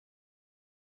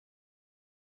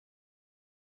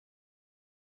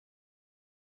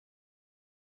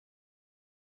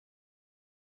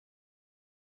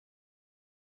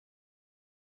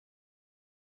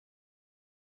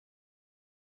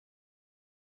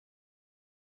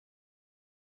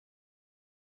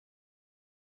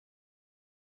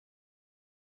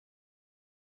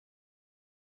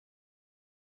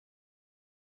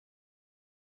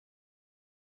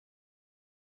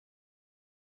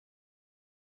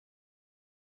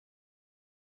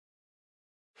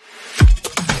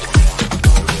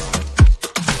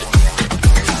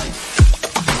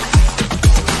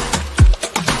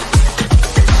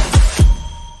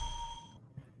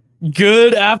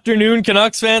Good afternoon,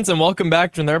 Canucks fans, and welcome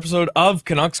back to another episode of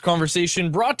Canucks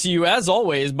Conversation, brought to you, as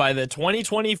always, by the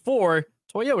 2024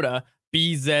 Toyota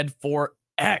BZ4X.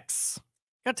 I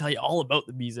gotta tell you all about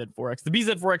the BZ4X. The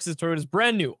BZ4X is Toyota's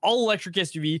brand new all-electric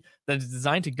SUV that is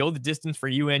designed to go the distance for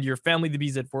you and your family. The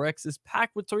BZ4X is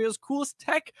packed with Toyota's coolest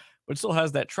tech, but it still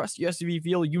has that trusty SUV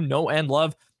feel you know and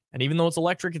love. And even though it's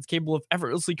electric, it's capable of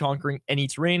effortlessly conquering any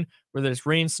terrain, whether it's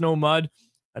rain, snow, mud,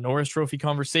 a Norris Trophy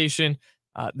conversation.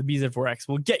 The BZ4X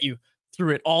will get you through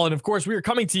it all. And of course, we are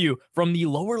coming to you from the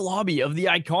lower lobby of the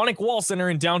iconic Wall Center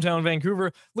in downtown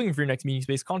Vancouver. Looking for your next meeting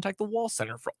space? Contact the Wall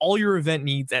Center for all your event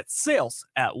needs at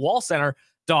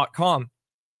sales@wallcenter.com.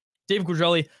 Dave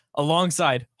Quadrelli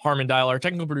alongside Harmon Dial, our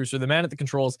technical producer, the man at the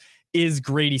controls, is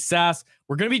Grady Sass.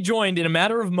 We're going to be joined in a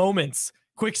matter of moments.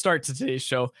 Quick start to today's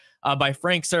show by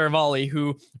Frank Seravalli,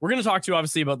 who we're going to talk to,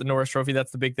 obviously, about the Norris Trophy.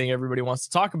 That's the big thing everybody wants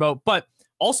to talk about. But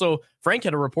also, Frank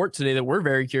had a report today that we're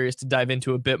very curious to dive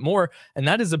into a bit more, and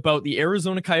that is about the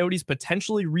Arizona Coyotes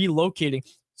potentially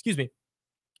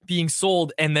being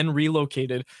sold and then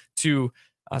relocated to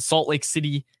Salt Lake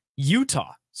City,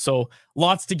 Utah. So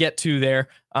lots to get to there.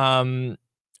 I'm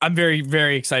very,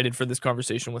 very excited for this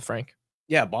conversation with Frank.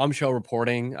 Yeah, bombshell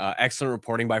reporting, excellent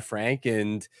reporting by Frank,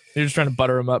 and you're just trying to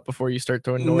butter him up before you start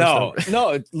throwing noise.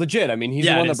 No, legit. I mean, he's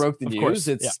the one that broke the news.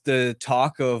 It's the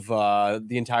talk of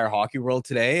the entire hockey world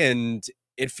today, and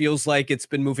it feels like it's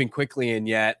been moving quickly. And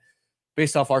yet,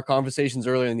 based off our conversations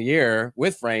earlier in the year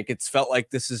with Frank, it's felt like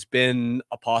this has been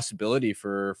a possibility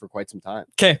for quite some time.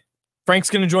 Okay.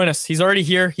 Frank's going to join us. He's already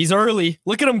here. He's early.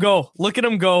 Look at him go. Look at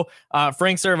him go.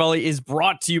 Frank Seravalli is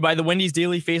brought to you by the Wendy's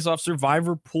Daily Faceoff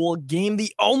Survivor Pool game.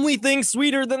 The only thing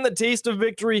sweeter than the taste of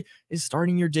victory is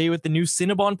starting your day with the new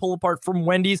Cinnabon pull-apart from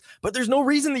Wendy's. But there's no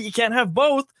reason that you can't have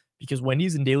both, because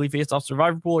Wendy's and Daily Faceoff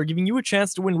Survivor Pool are giving you a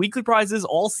chance to win weekly prizes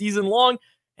all season long.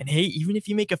 And hey, even if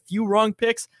you make a few wrong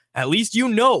picks, at least you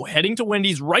know heading to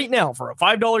Wendy's right now for a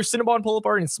 $5 Cinnabon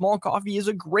pull-apart and small coffee is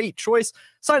a great choice.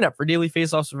 Sign up for Daily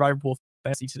Faceoff Survivor Pool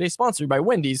Fantasy today, sponsored by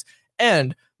Wendy's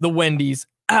and the Wendy's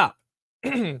app.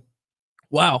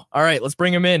 Wow. All right, let's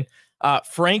bring him in.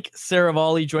 Frank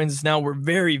Seravalli joins us now. We're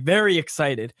very, very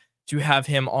excited to have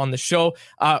him on the show.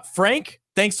 Frank,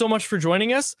 thanks so much for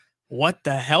joining us. What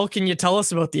the hell can you tell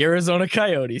us about the Arizona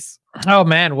Coyotes? Oh,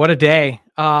 man, what a day.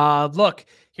 Look,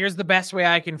 here's the best way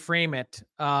I can frame it.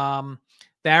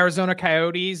 The Arizona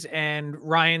Coyotes and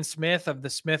Ryan Smith of the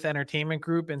Smith Entertainment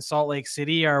Group in Salt Lake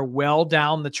City are well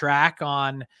down the track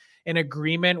on an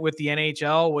agreement with the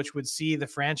NHL, which would see the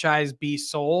franchise be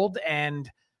sold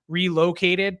and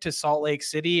relocated to Salt Lake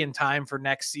City in time for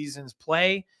next season's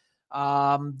play.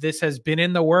 This has been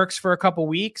in the works for a couple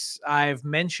weeks. I've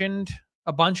mentioned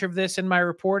a bunch of this in my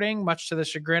reporting, much to the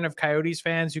chagrin of Coyotes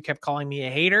fans who kept calling me a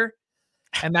hater,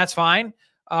 and that's fine.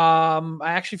 I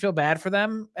actually feel bad for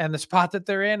them and the spot that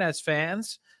they're in as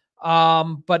fans.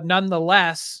 But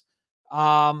nonetheless,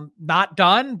 not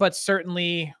done, but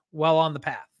certainly well on the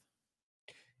path.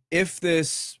 If the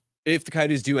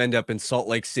Coyotes do end up in Salt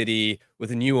Lake City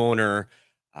with a new owner,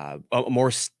 a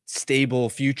more stable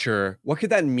future, what could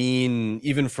that mean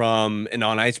even from an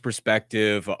on-ice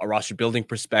perspective, a roster building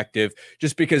perspective,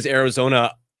 just because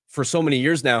Arizona for so many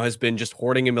years now has been just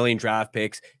hoarding a million draft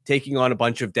picks, taking on a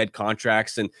bunch of dead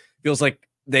contracts, and feels like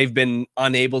they've been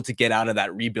unable to get out of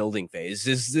that rebuilding phase.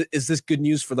 Is this good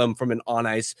news for them from an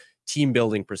on-ice team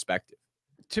building perspective?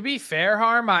 To be fair,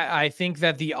 Harm, I think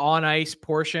that the on-ice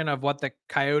portion of what the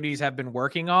Coyotes have been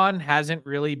working on hasn't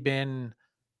really been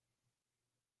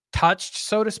touched,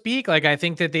 so to speak. Like, I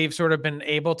think that they've sort of been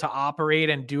able to operate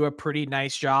and do a pretty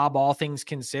nice job, all things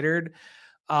considered.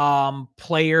 I'd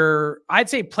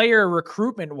say player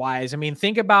recruitment wise. I mean,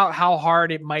 think about how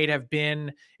hard it might have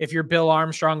been if you're Bill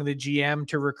Armstrong, the GM,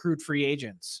 to recruit free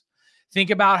agents. Think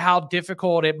about how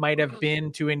difficult it might have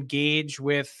been to engage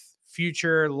with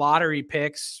future lottery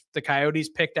picks. The Coyotes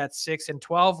picked at 6 and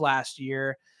 12 last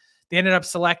year. They ended up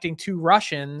selecting 2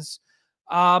 Russians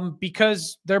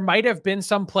because there might have been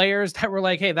some players that were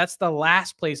like, hey, that's the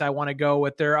last place I want to go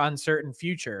with their uncertain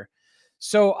future.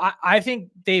 So I think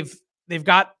they've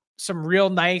got some real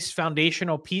nice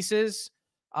foundational pieces.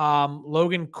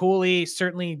 Logan Cooley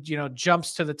certainly,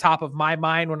 jumps to the top of my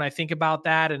mind when I think about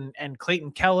that, and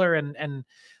Clayton Keller and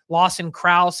Lawson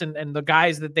Krause and the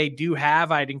guys that they do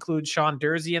have. I'd include Sean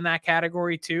Dursey in that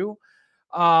category too.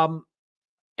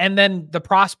 And then the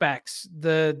prospects,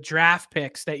 the draft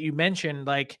picks that you mentioned,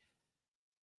 like,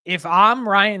 if I'm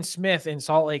Ryan Smith in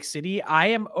Salt Lake City, I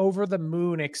am over the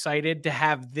moon excited to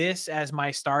have this as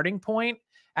my starting point,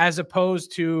 as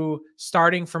opposed to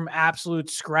starting from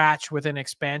absolute scratch with an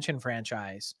expansion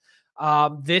franchise.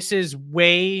 This is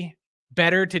way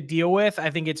better to deal with. I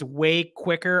think it's way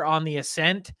quicker on the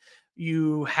ascent.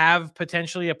 You have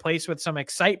potentially a place with some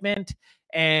excitement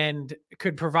and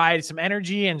could provide some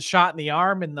energy and shot in the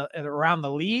arm and around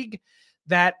the league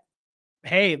that,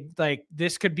 hey, like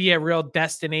this could be a real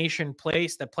destination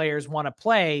place that players want to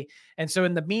play. And so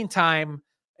in the meantime,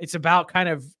 it's about kind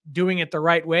of doing it the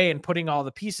right way and putting all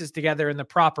the pieces together in the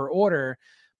proper order.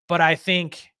 But I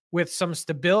think with some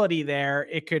stability there,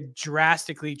 it could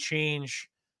drastically change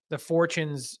the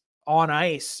fortunes on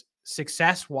ice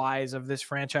success wise of this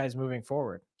franchise moving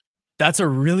forward. That's a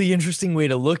really interesting way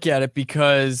to look at it,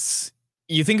 because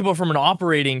you think about from an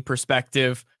operating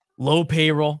perspective, low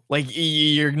payroll, like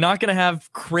you're not going to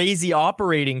have crazy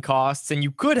operating costs, and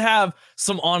you could have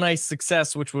some on ice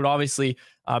success, which would obviously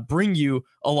bring you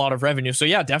a lot of revenue. So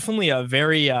yeah, definitely a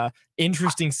very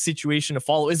interesting situation to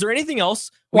follow. Is there anything else?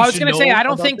 Well, I was going to say, I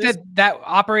don't think that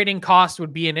operating cost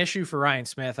would be an issue for Ryan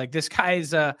Smith. Like, this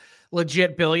guy's a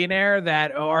legit billionaire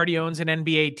that already owns an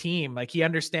NBA team. Like, he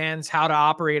understands how to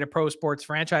operate a pro sports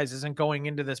franchise, isn't going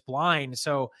into this blind.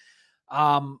 So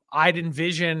I'd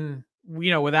envision,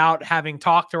 without having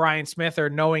talked to Ryan Smith or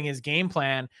knowing his game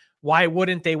plan, why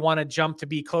wouldn't they want to jump to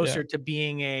be closer to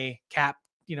being a cap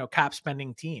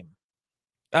spending team?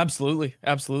 Absolutely.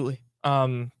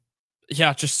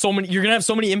 Yeah, just so many. You're gonna have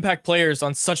so many impact players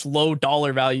on such low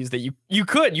dollar values that you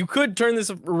could turn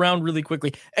this around really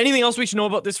quickly. Anything else we should know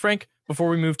about this, Frank, before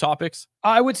we move topics?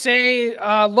 I would say,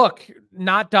 look,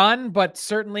 not done, but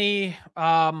certainly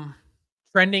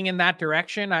trending in that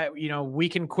direction. We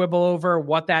can quibble over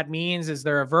what that means. Is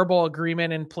there a verbal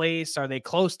agreement in place? Are they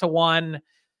close to one?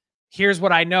 Here's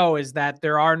what I know is that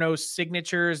there are no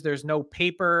signatures. There's no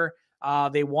paper.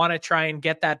 They want to try and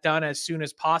get that done as soon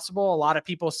as possible. A lot of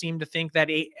people seem to think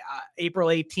that April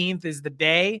 18th is the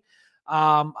day.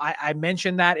 I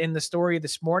mentioned that in the story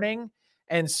this morning.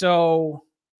 And so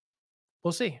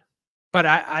we'll see. But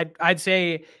I'd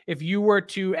say if you were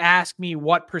to ask me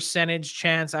what percentage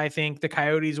chance I think the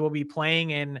Coyotes will be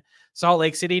playing in Salt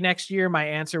Lake City next year, my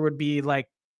answer would be like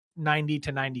 90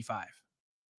 to 95.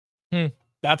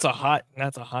 That's a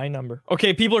high number.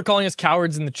 Okay, people are calling us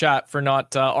cowards in the chat for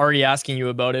not already asking you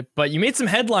about it, but you made some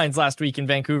headlines last week in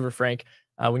Vancouver, Frank,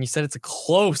 when you said it's a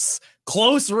close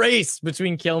race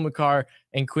between Cale Makar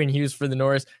and Quinn Hughes for the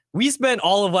Norris. We spent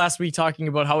all of last week talking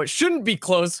about how it shouldn't be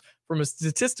close from a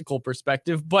statistical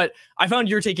perspective, but I found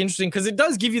your take interesting because it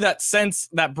does give you that sense,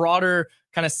 that broader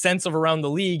kind of sense of around the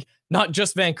league, not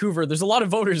just Vancouver. There's a lot of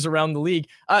voters around the league.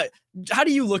 How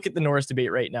do you look at the Norris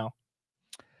debate right now?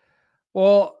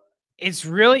 Well, it's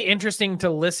really interesting to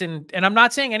listen, and I'm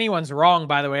not saying anyone's wrong,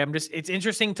 by the way. It's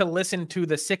interesting to listen to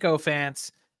the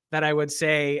sycophants that I would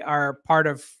say are part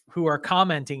of who are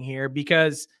commenting here,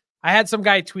 because I had some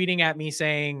guy tweeting at me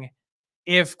saying,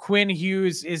 if Quinn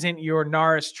Hughes isn't your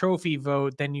Norris Trophy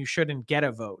vote, then you shouldn't get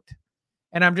a vote.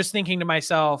 And I'm just thinking to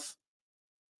myself,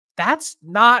 that's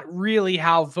not really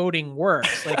how voting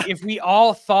works. Like, if we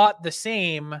all thought the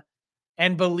same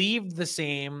and believed the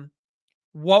same,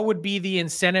 what would be the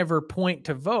incentive or point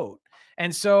to vote?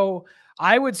 And so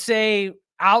I would say,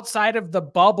 outside of the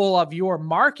bubble of your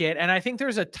market, and I think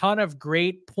there's a ton of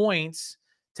great points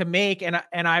to make. And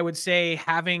I would say,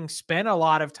 having spent a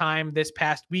lot of time this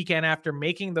past weekend after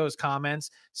making those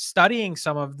comments, studying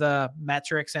some of the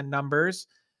metrics and numbers,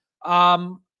 I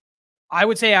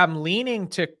would say I'm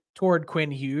leaning toward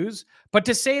Quinn Hughes. But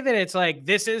to say that it's like,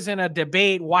 this isn't a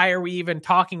debate, why are we even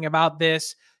talking about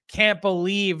this? Can't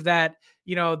believe that,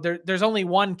 there's only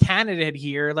one candidate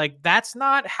here. Like, that's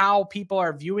not how people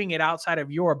are viewing it outside of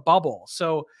your bubble.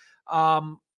 So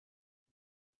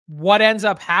what ends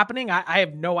up happening, I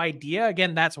have no idea.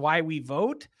 Again, that's why we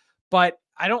vote, but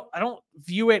I don't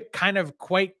view it kind of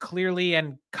quite clearly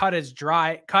and cut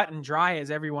and dry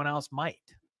as everyone else might.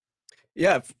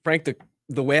 Yeah, Frank,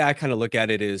 the way I kind of look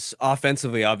at it is,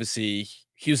 offensively, obviously,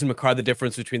 Hughes and Makar, the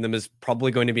difference between them is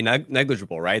probably going to be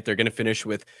negligible, right? They're going to finish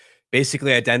with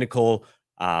basically identical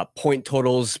point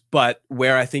totals, but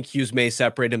where I think Hughes may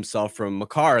separate himself from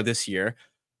Makar this year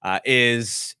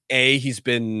is he's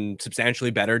been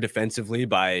substantially better defensively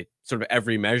by sort of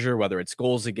every measure, whether it's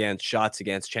goals against, shots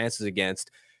against, chances against.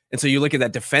 And so you look at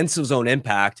that defensive zone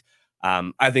impact,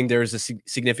 I think there's a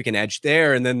significant edge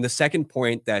there. And then the second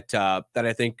point that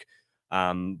I think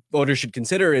voters should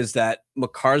consider is that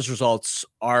Makar's results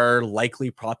are likely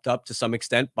propped up to some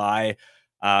extent by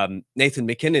Nathan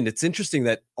MacKinnon. It's interesting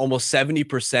that almost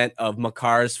 70% of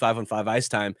Makar's 5-on-5 ice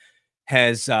time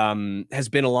has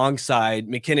been alongside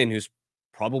MacKinnon, who's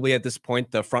probably at this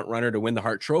point the front runner to win the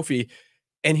Hart Trophy.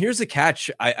 And here's the catch.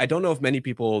 I don't know if many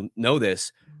people know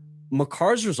this.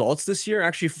 Makar's results this year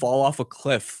actually fall off a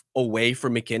cliff away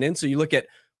from MacKinnon. So you look at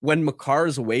when Makar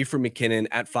is away from McKinnon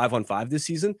at 5-on-5 this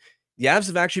season, the Avs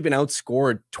have actually been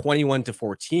outscored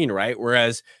 21-14, right?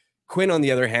 Whereas Quinn, on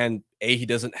the other hand, A, he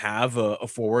doesn't have a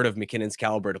forward of McKinnon's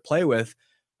caliber to play with.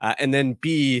 And then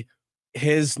B,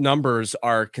 his numbers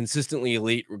are consistently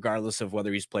elite, regardless of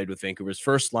whether he's played with Vancouver's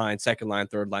first line, second line,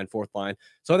 third line, fourth line.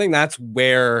 So I think that's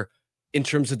where, in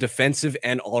terms of defensive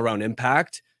and all-around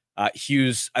impact,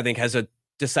 Hughes, I think, has a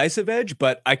decisive edge,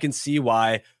 but I can see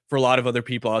why for a lot of other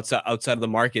people outside of the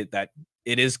market that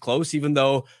it is close, even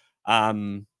though,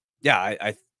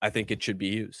 I think it should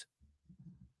be Hughes.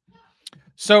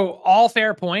 So all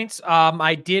fair points.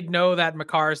 I did know that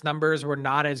Makar's numbers were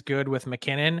not as good with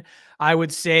McKinnon. I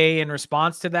would say in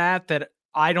response to that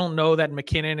I don't know that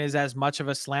McKinnon is as much of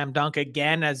a slam dunk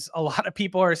again as a lot of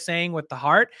people are saying with the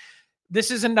Hart.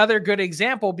 This is another good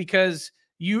example because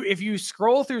if you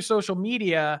scroll through social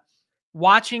media,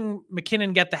 watching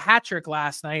McKinnon get the hat trick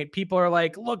last night, people are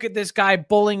like, look at this guy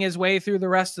bullying his way through the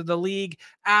rest of the league.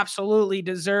 Absolutely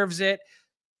deserves it.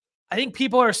 I think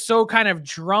people are so kind of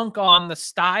drunk on the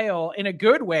style in a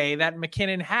good way that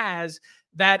McKinnon has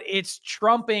that it's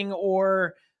trumping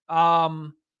or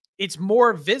it's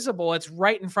more visible. It's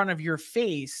right in front of your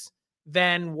face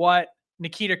than what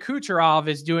Nikita Kucherov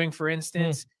is doing, for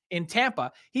instance, in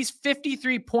Tampa. He's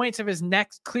 53 points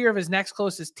clear of his next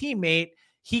closest teammate.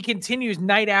 He continues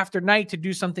night after night to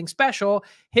do something special.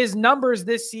 His numbers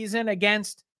this season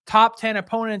against top 10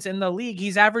 opponents in the league,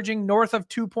 he's averaging north of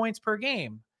 2 points per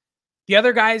game. The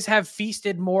other guys have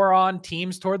feasted more on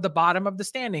teams toward the bottom of the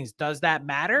standings. Does that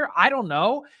matter? I don't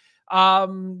know.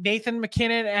 Nathan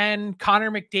McKinnon and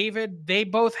Connor McDavid, they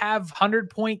both have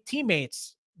 100-point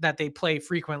teammates that they play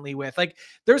frequently with. Like,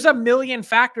 there's a million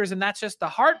factors, and that's just the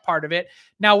hard part of it.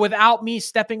 Now, without me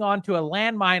stepping onto a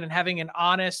landmine and having an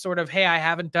honest sort of, hey, I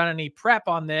haven't done any prep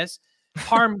on this,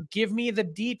 Harm, give me the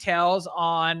details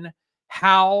on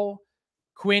how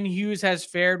Quinn Hughes has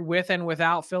fared with and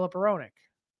without Filip Hronek.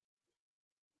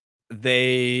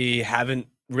 They haven't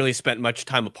really spent much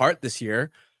time apart this year.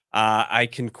 I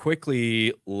can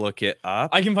quickly look it up.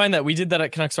 I can find that. We did that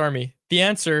at CanucksArmy. The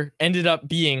answer ended up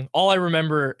being, all I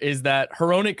remember is that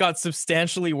Hronek got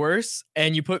substantially worse,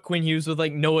 and you put Quinn Hughes with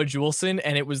like Noah Juleson,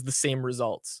 and it was the same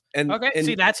results. And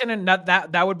see, that's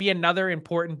that would be another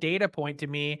important data point to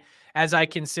me as I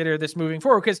consider this moving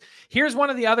forward. Because here's one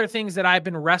of the other things that I've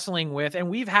been wrestling with, and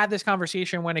we've had this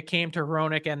conversation when it came to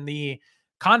Hronek and the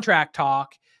contract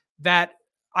talk, that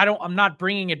I'm not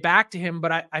bringing it back to him,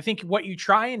 but I think what you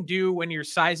try and do when you're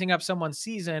sizing up someone's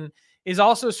season is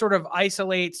also sort of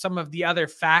isolate some of the other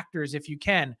factors if you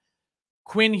can.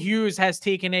 Quinn Hughes has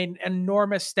taken an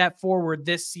enormous step forward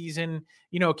this season,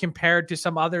 compared to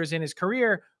some others in his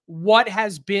career. What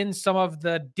has been some of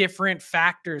the different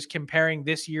factors comparing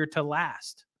this year to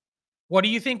last? What do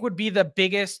you think would be the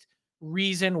biggest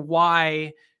reason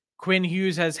why Quinn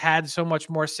Hughes has had so much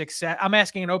more success? I'm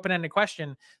asking an open-ended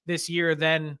question this year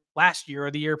than last year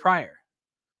or the year prior.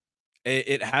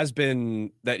 It has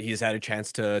been that he's had a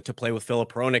chance to play with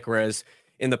Filip Hronek, whereas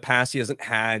in the past he hasn't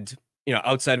had,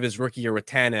 outside of his rookie year with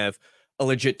Tanev, a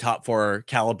legit top 4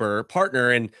 caliber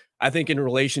partner. And I think in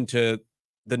relation to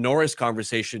the Norris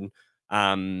conversation,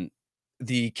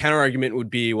 the counter argument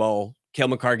would be, well, Cale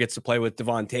Makar gets to play with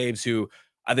Devon Toews, who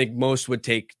I think most would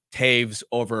take Toews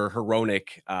over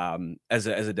Hronek as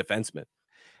a defenseman.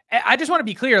 I just want to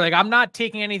be clear. Like, I'm not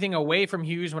taking anything away from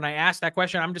Hughes when I ask that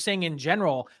question. I'm just saying in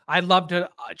general, I'd love to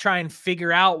try and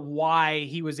figure out why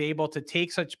he was able to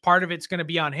take such. Part of it's going to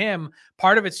be on him.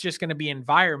 Part of it's just going to be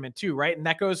environment too, right? And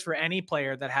that goes for any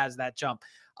player that has that jump.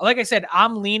 Like I said,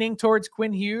 I'm leaning towards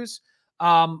Quinn Hughes.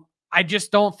 I just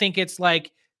don't think it's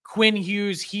like Quinn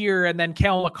Hughes here and then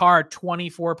Cale Makar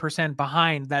 24%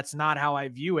 behind. That's not how I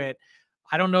view it.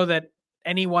 I don't know that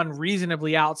anyone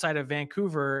reasonably outside of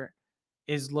Vancouver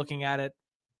is looking at it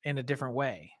in a different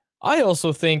way. I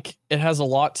also think it has a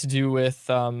lot to do with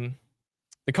the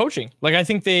coaching. Like, I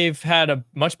think they've had a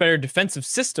much better defensive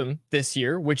system this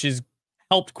year, which has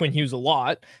helped Quinn Hughes a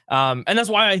lot. And that's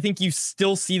why I think you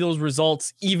still see those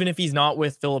results, even if he's not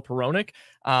with Filip Hronek.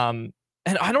 And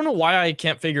I don't know why I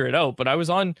can't figure it out, but I was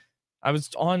on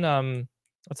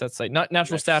what's that site? Not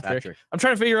Natural Stat Trick. I'm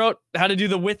trying to figure out how to do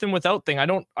the with and without thing. I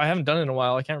haven't done it in a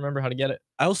while. I can't remember how to get it.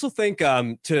 I also think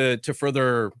to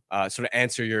further sort of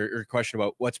answer your question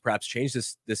about what's perhaps changed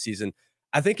this season,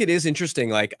 I think it is interesting.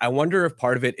 Like, I wonder if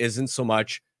part of it isn't so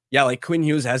much, like Quinn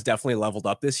Hughes has definitely leveled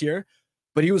up this year,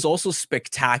 but he was also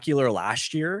spectacular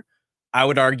last year. I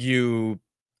would argue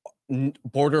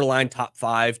borderline top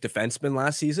 5 defenseman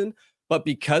last season, but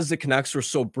because the Canucks were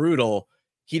so brutal,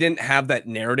 he didn't have that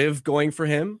narrative going for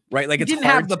him, right? Like, he didn't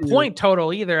have the point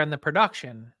total either in the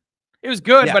production. It was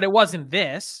good, Yeah. but it wasn't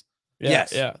this.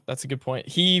 Yes. Yeah, that's a good point.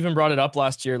 He even brought it up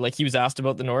last year. Like, he was asked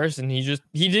about the Norris, and he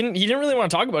didn't really want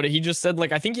to talk about it. He just said,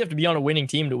 like, I think you have to be on a winning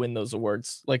team to win those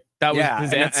awards. Like, that was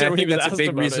his answer. And I when he think was that's a asked big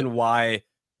about reason it. why,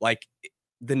 like,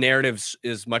 the narrative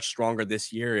is much stronger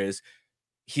this year. Is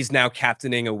he's now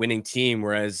captaining a winning team,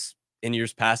 whereas in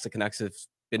years past the Canucks have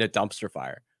been a dumpster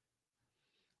fire.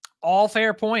 All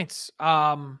fair points.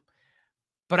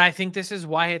 But I think this is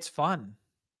why it's fun.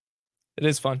 It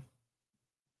is fun.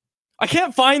 I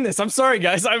can't find this. I'm sorry,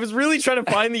 guys. I was really trying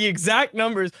to find the exact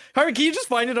numbers. Harvey, can you just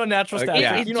find it on Natural Stats?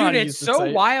 Yeah. You know how Dude, to it's use the so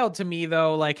site. wild to me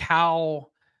though, like how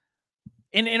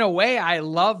in a way I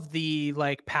love the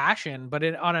like passion, but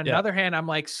on another hand, I'm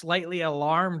like slightly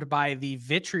alarmed by the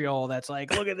vitriol that's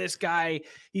like, look at this guy,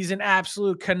 he's an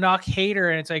absolute Canuck hater.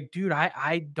 And it's like, dude,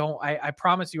 I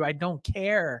promise you, I don't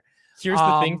care. Here's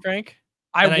the thing, Frank.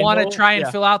 I want to try and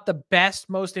yeah. fill out the best,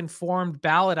 most informed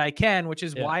ballot I can, which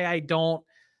is why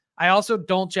I also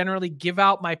don't generally give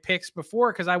out my picks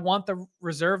before, because I want to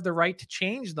reserve the right to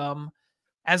change them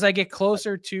as I get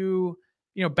closer to,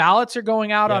 ballots are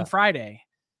going out on Friday.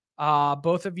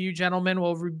 Both of you gentlemen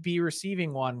will be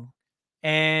receiving one,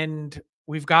 and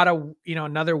we've got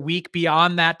another week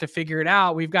beyond that to figure it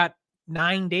out. We've got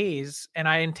 9 days, and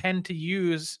I intend to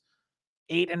use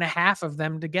 8.5 of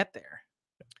them to get there.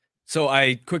 So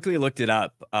I quickly looked it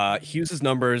up. Hughes'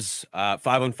 numbers,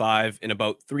 5-on-5 in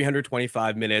about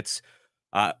 325 minutes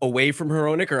away from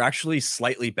Hronek are actually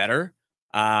slightly better.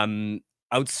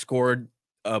 Outscored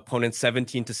opponents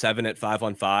 17-7 at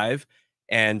 5-on-5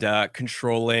 and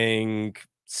controlling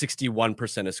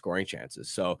 61% of scoring chances.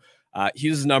 So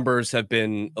Hughes' numbers have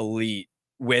been elite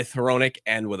with Hronek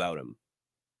and without him.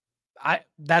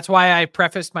 That's why I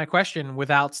prefaced my question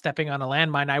without stepping on a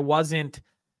landmine. I wasn't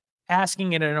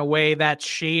asking it in a way that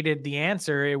shaded the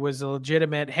answer. It was a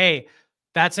legitimate, hey,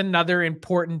 that's another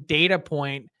important data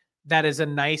point that is a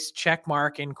nice check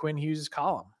mark in Quinn Hughes'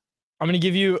 column. I'm going to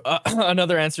give you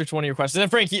another answer to one of your questions.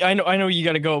 And Frank, I know you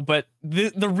got to go, but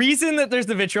the reason that there's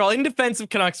the vitriol in defense of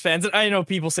Canucks fans, and I know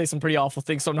people say some pretty awful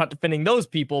things, so I'm not defending those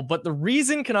people, but the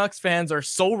reason Canucks fans are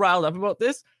so riled up about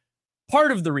this,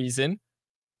 part of the reason,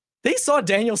 they saw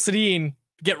Daniel Sedin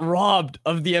get robbed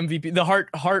of the MVP, the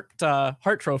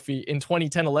Hart Trophy in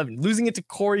 2010-11, losing it to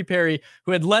Corey Perry,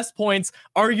 who had less points,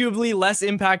 arguably less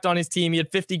impact on his team. He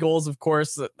had 50 goals, of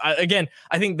course. I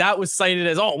think that was cited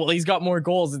as, oh, well, he's got more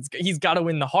goals. He's got to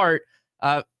win the Hart.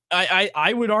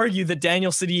 I would argue that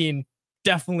Daniel Sedin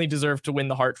definitely deserved to win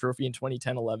the Hart Trophy in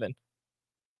 2010-11.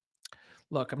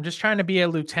 Look, I'm just trying to be a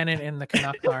lieutenant in the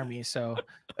Canucks Army, so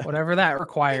whatever that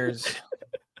requires.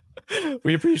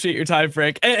 We appreciate your time,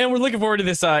 Frank. And we're looking forward to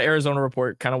this Arizona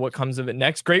report, kind of what comes of it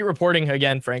next. Great reporting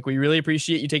again, Frank. We really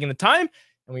appreciate you taking the time,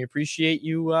 and we appreciate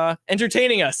you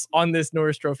entertaining us on this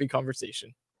Norris Trophy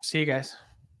conversation. See you guys.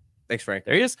 Thanks, Frank.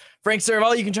 There he is. Frank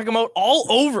Seravalli. You can check him out all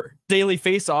over Daily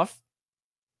Faceoff.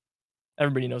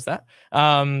 Everybody knows that.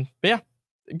 But yeah,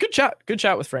 good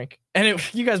chat with Frank. And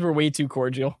you guys were way too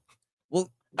cordial.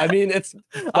 Well, I mean,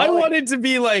 I wanted to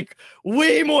be like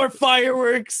way more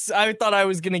fireworks. I thought I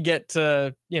was going to get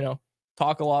to,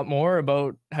 talk a lot more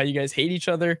about how you guys hate each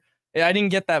other. I didn't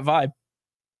get that vibe.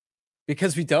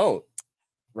 Because we don't,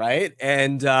 right?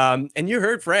 And you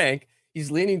heard Frank, he's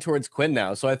leaning towards Quinn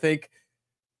now. So I think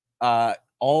all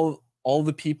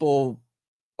the people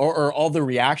or all the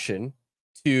reaction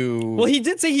to... Well, he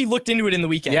did say he looked into it in the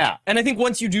weekend. Yeah. And I think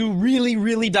once you do really,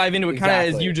 really dive into it, kind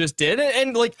of as you just did,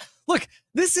 and like, look,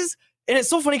 this is, and it's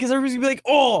so funny because everybody's gonna be like,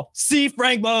 oh, see,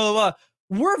 Frank, blah, blah,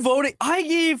 blah. We're voting. I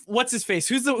gave, what's his face?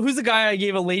 Who's the guy I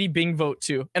gave a Lady Bing vote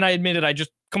to? And I admitted I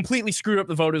just completely screwed up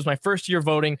the vote. It was my first year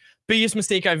voting. Biggest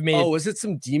mistake I've made. Oh, was it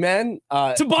some D-man?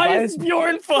 Tobias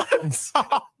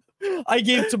Bjornfot. I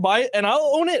gave Tobias, and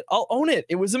I'll own it.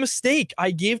 It was a mistake.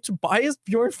 I gave Tobias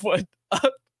Bjornfot.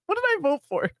 What did I vote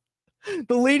for?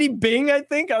 The Lady Bing, I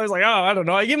think. I was like, oh, I don't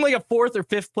know. I gave him like a 4th or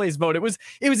 5th place vote. It was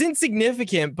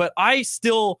insignificant, but I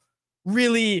still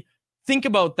really think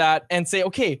about that and say,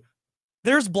 okay,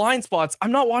 there's blind spots.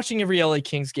 I'm not watching every LA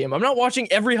Kings game. I'm not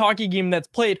watching every hockey game that's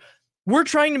played. We're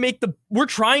trying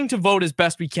to vote as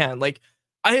best we can. Like,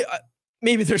 I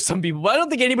maybe there's some people, but I don't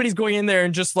think anybody's going in there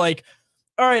and just like,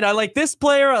 all right, I like this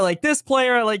player, I like this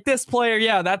player, I like this player.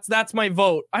 Yeah, that's my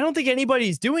vote. I don't think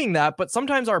anybody's doing that, but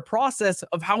sometimes our process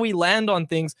of how we land on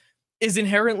things is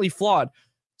inherently flawed.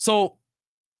 So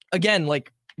again,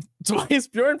 like Tobias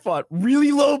Bjornfot,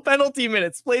 really low penalty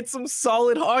minutes, played some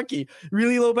solid hockey,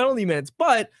 really low penalty minutes.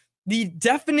 But the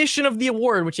definition of the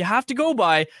award, which you have to go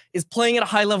by, is playing at a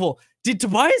high level. Did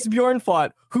Tobias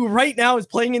Bjornfot, who right now is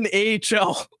playing in the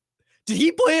AHL, did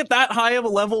he play at that high of a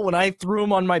level when I threw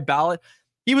him on my ballot?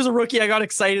 he was a rookie. I got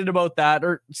excited about that,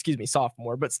 or excuse me,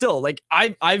 sophomore, but still, like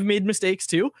I've made mistakes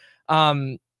too.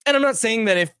 And I'm not saying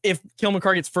that if Cale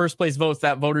Makar gets first place votes,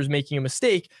 that voter's making a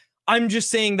mistake. I'm just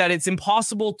saying that it's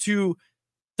impossible to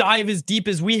dive as deep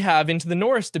as we have into the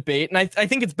Norris debate. And I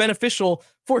think it's beneficial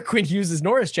for Quinn Hughes'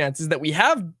 Norris chances that we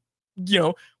have,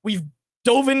 we've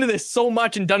dove into this so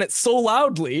much and done it so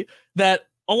loudly that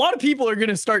a lot of people are going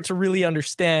to start to really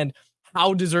understand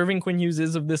how deserving Quinn Hughes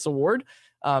is of this award.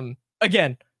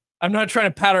 Again, I'm not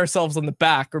trying to pat ourselves on the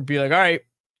back or be like, all right,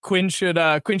 Quinn should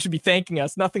be thanking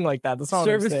us. Nothing like that. That's not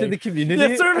service to the community.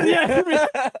 Yeah, service,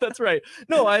 yeah, that's right.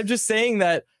 No, I'm just saying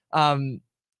that,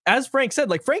 as Frank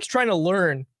said, like Frank's trying to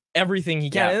learn everything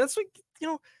he can. Yeah. And that's like,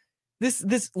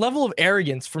 this level of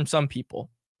arrogance from some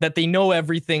people that they know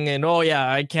everything and, oh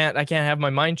yeah, I can't have my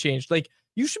mind changed. Like,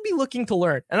 you should be looking to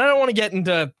learn. And I don't want to get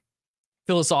into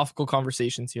philosophical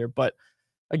conversations here, but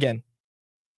again,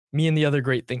 me and the other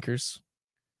great thinkers.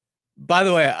 By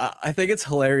the way, I think it's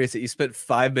hilarious that you spent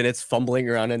 5 minutes fumbling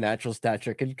around a natural stat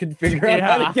trick and couldn't figure out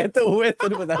how to get the width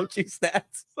and without you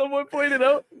stats.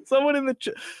 Someone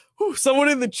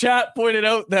in the chat pointed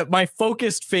out that my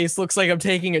focused face looks like I'm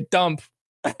taking a dump.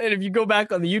 And if you go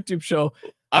back on the YouTube show,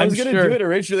 I was going to do it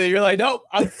originally. You're like, nope,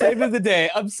 I'm saving the day.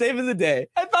 I'm saving the day.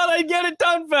 I thought I'd get it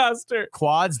done faster.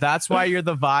 Quads, that's why you're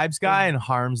the vibes guy and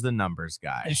Harm's the numbers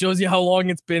guy. It shows you how long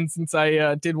it's been since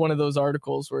I did one of those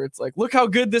articles where it's like, look how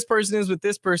good this person is with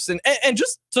this person. And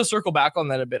just to circle back on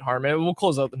that a bit, Harm, and we'll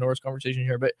close out the Norris conversation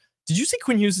here, but did you say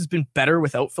Quinn Hughes has been better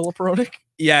without Filip Hronek?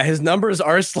 Yeah, his numbers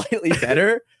are slightly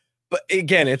better, but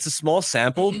again, it's a small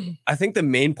sample. I think the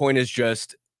main point is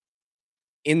just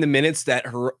in the minutes that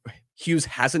Hughes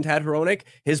hasn't had Hronek,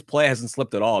 his play hasn't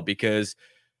slipped at all because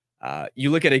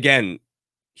you look at, again,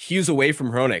 Hughes away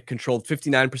from Hronek controlled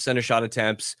 59% of shot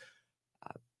attempts,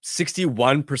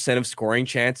 61% of scoring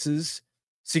chances,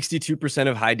 62%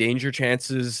 of high danger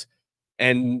chances,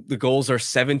 and the goals are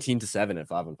 17-7 and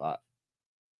 5-5.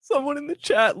 Someone in the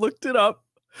chat looked it up.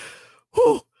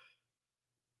 Whew.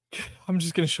 I'm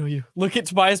just going to show you. Look at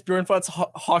Tobias Bjornfoot's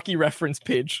hockey reference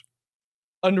page.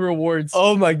 Under awards.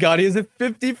 Oh my God, he has a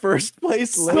 51st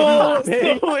place. So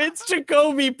it's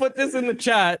Jacoby. Put this in the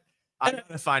chat. I'm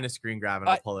gonna find a screen grab and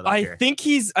I'll pull it up here.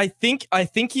 I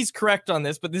think he's correct on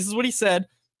this, but this is what he said.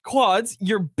 Quads,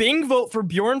 your Bing vote for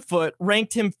Bjornfoot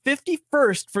ranked him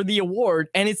 51st for the award,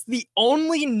 and it's the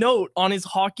only note on his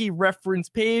hockey reference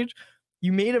page.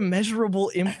 You made a measurable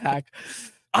impact.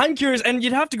 I'm curious, and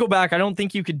you'd have to go back. I don't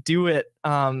think you could do it.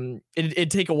 It'd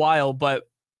take a while, but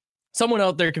someone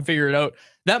out there can figure it out.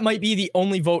 That might be the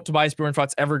only vote Tobias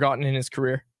Bjornfot's ever gotten in his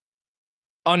career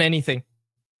on anything.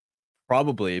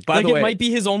 Probably. By the way, it might be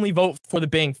his only vote for the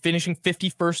Bing, finishing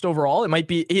 51st overall. It might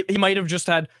be, he might have just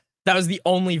had, that was the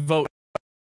only vote.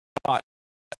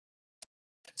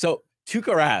 So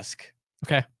Tuukka Rask,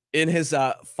 okay, in his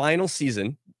final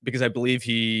season, because I believe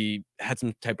he had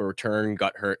some type of return,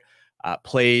 got hurt,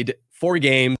 played 4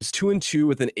 games, 2-2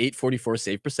 with an .844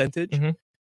 save percentage. Mm-hmm.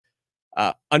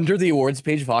 Under the awards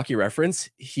page of Hockey Reference,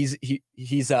 he's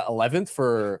 11th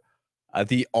for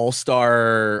the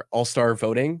All-Star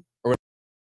voting, or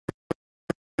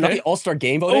not the All-Star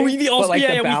game voting. Oh, the All-Star, like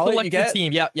yeah, the ballot we select you get. the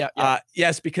team. Yeah.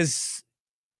 Yes, because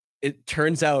it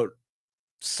turns out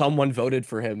someone voted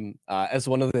for him as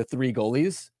one of the 3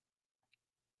 goalies.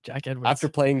 Jack Edwards. After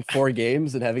playing 4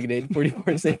 games and having an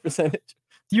 .844 save percentage.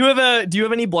 Do you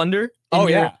have any blunder?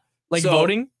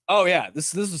 Voting? Oh yeah,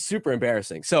 this was super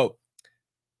embarrassing. So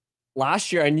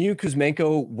last year I knew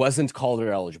Kuzmenko wasn't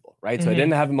Calder eligible, right? So I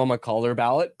didn't have him on my Calder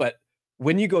ballot. But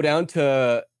when you go down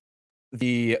to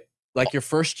the your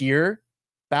first year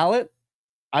ballot,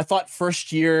 I thought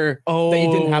first year that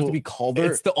you didn't have to be Calder.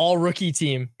 It's the all rookie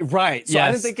team, right? So I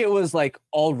didn't think it was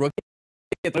all rookie.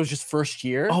 It was just first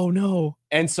year. Oh no!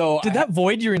 And so did that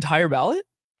void your entire ballot?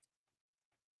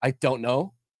 I don't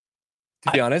know.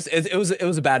 To be honest, it was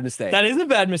a bad mistake. That is a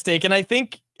bad mistake, and I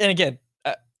think, and again,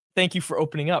 thank you for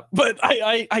opening up. But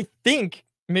I think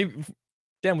maybe,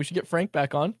 damn, we should get Frank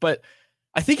back on. But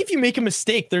I think if you make a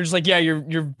mistake, there's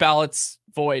your ballot's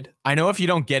void. I know if you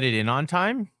don't get it in on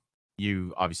time,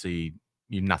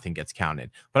 nothing gets counted.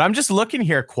 But I'm just looking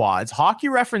here, Quads. Hockey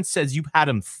Reference says you had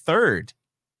him 3rd.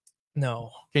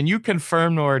 No. Can you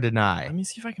confirm nor deny? Let me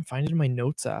see if I can find it in my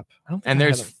notes app. I don't think I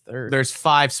had him 3rd. There's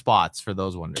 5 spots for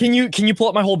those wondering. Can you pull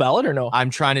up my whole ballot or no? I'm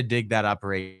trying to dig that up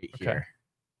right here.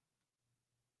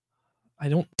 I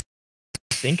don't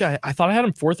think I thought I had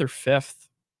him 4th or 5th.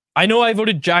 I know I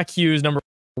voted Jack Hughes number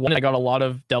one. I got a lot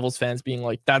of Devils fans being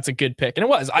like, "That's a good pick," and it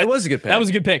was. It was a good pick. That was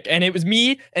a good pick, and it was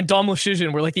me and Dom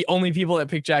Luszczyszyn were like the only people that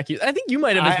picked Jack Hughes. I think you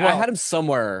might have as well. I had him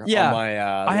somewhere. Yeah, on my,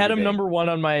 I had him number 1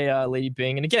 on my Lady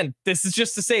Bing. And again, this is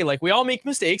just to say, like, we all make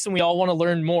mistakes and we all want to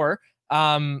learn more.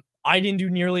 I didn't do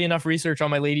nearly enough research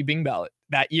on my Lady Bing ballot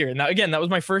that year, and that was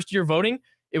my first year voting.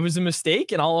 It was a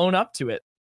mistake, and I'll own up to it.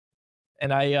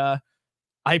 And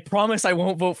I promise I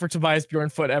won't vote for Tobias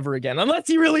Bjornfoot ever again, unless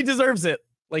he really deserves it,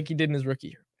 like he did in his rookie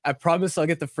year. I promise I'll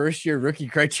get the first year rookie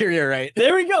criteria right.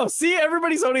 There we go. See,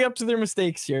 everybody's owning up to their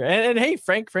mistakes here. And hey,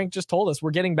 Frank just told us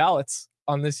we're getting ballots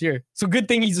on this year. So good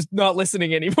thing he's not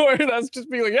listening anymore. That's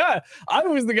just being like, yeah, I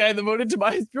was the guy that voted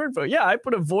Tobias Bjornfoot. Yeah, I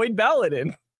put a void ballot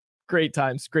in. Great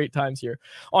times here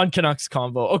on Canucks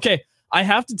Convo. Okay, I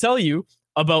have to tell you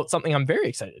about something I'm very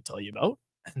excited to tell you about.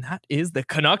 And that is the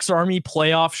CanucksArmy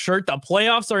playoff shirt. The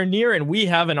playoffs are near, and we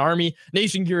have an army.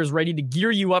 Nation Gear is ready to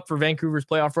gear you up for Vancouver's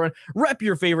playoff run. Rep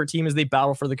your favorite team as they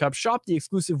battle for the cup. Shop the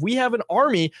exclusive We Have an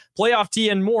Army playoff tee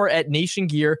and more at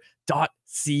nationgear.ca.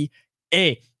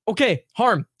 Okay,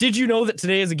 Harm, did you know that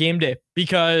today is a game day?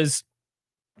 Because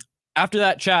after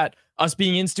that chat, us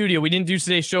being in studio, we didn't do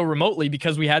today's show remotely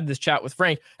because we had this chat with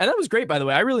Frank. And that was great, by the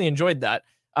way. I really enjoyed that.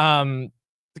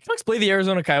 The Canucks play the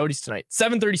Arizona Coyotes tonight.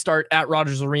 7:30 start at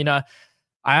Rogers Arena.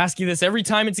 I ask you this every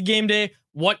time it's a game day.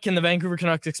 What can the Vancouver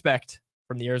Canucks expect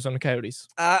from the Arizona Coyotes?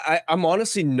 I'm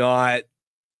honestly not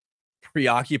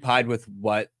preoccupied with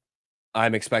what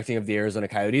I'm expecting of the Arizona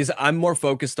Coyotes. I'm more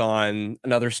focused on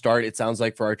another start, it sounds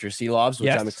like, for Arturs Silovs, which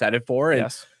I'm excited for.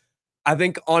 And I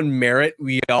think on merit,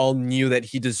 we all knew that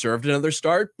he deserved another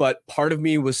start, but part of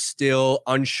me was still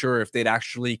unsure if they'd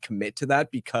actually commit to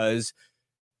that because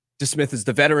DeSmith is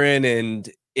the veteran, and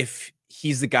if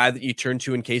he's the guy that you turn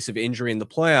to in case of injury in the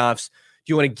playoffs,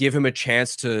 you want to give him a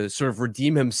chance to sort of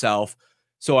redeem himself.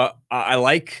 So I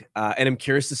like, and I'm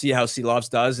curious to see how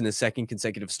Silovs does in his second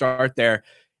consecutive start there.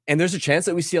 And there's a chance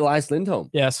that we see Elias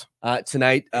Lindholm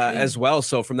tonight as well.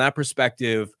 So from that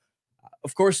perspective,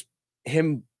 of course,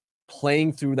 him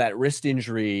playing through that wrist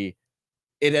injury,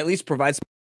 it at least provides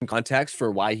some context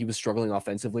for why he was struggling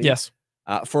offensively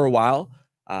for a while.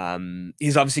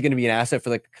 He's obviously going to be an asset for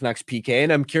the Canucks PK,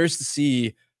 and I'm curious to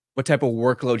see what type of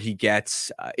workload he gets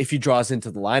if he draws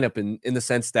into the lineup in the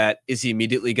sense that, is he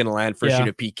immediately going to land first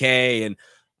unit PK and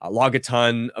log a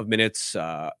ton of minutes,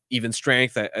 even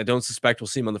strength? I don't suspect we'll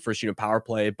see him on the first unit power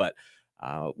play, but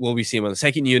will we see him on the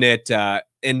second unit?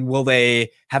 And will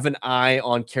they have an eye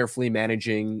on carefully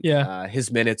managing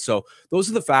his minutes? So those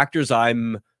are the factors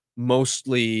I'm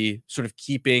mostly sort of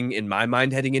keeping in my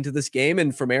mind heading into this game.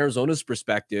 And from Arizona's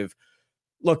perspective,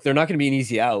 look, they're not going to be an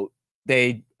easy out.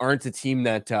 They aren't a team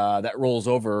that that rolls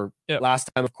over. Last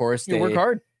time, of course, they work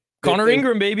hard. Connor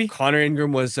Ingram, baby. Connor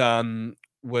Ingram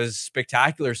was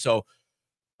spectacular. So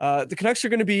the Canucks are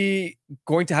going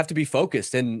to have to be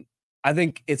focused. And I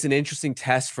think it's an interesting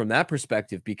test from that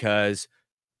perspective because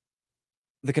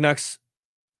the Canucks,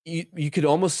 you could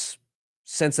almost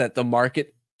sense that the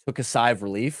market took a sigh of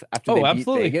relief after they beat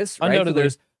Vegas, right? So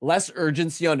there's less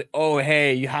urgency on, oh,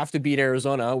 hey, you have to beat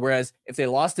Arizona. Whereas if they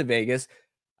lost to Vegas,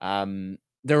 there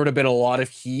would have been a lot of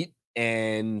heat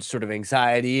and sort of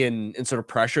anxiety and sort of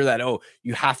pressure that, oh,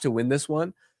 you have to win this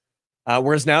one.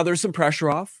 Whereas now there's some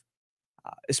pressure off,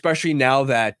 especially now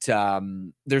that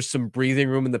there's some breathing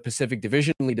room in the Pacific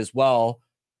Division lead as well.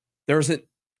 There isn't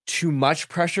too much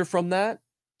pressure from that.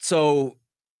 So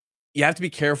you have to be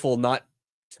careful not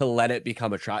to let it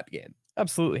become a trap game.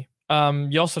 Absolutely.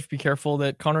 You also have to be careful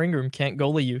that Connor Ingram can't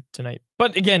goalie you tonight.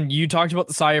 But again, you talked about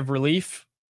the sigh of relief.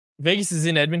 Vegas is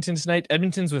in Edmonton tonight.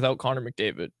 Edmonton's without Connor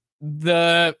McDavid.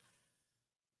 The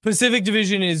Pacific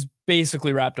Division is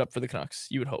basically wrapped up for the Canucks,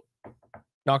 you would hope.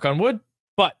 Knock on wood.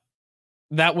 But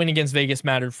that win against Vegas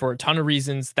mattered for a ton of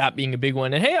reasons, that being a big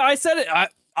one. And hey, I said it.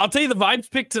 I'll tell you the vibes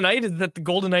pick tonight is that the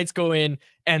Golden Knights go in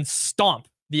and stomp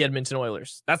the Edmonton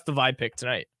Oilers. That's the vibe pick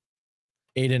tonight.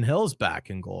 Aiden Hill's back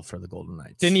in goal for the Golden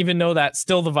Knights. Didn't even know that.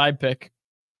 Still the vibe pick.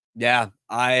 Yeah,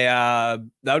 that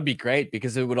would be great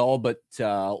because it would all but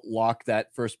lock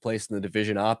that first place in the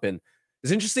division up. And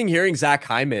it's interesting hearing Zach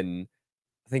Hyman,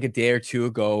 I think a day or two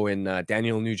ago, in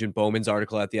Daniel Nugent-Bowman's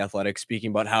article at The Athletic,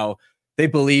 speaking about how they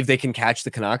believe they can catch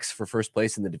the Canucks for first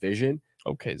place in the division.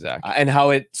 Okay, Zach. And how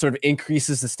it sort of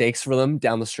increases the stakes for them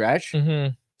down the stretch.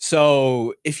 Mm-hmm.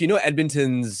 So if you know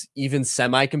Edmonton's even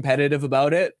semi-competitive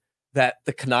about it, that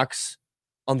the Canucks,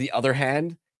 on the other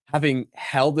hand, having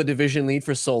held the division lead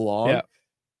for so long,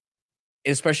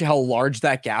 especially how large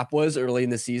that gap was early in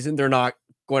the season, they're not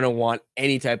going to want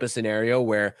any type of scenario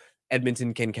where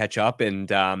Edmonton can catch up. And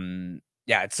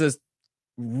it's a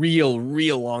real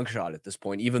long shot at this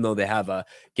point, even though they have a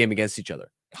game against each other.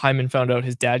 Hyman found out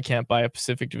his dad can't buy a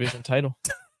Pacific Division title.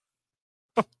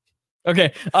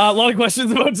 Okay, a lot of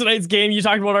questions about tonight's game. You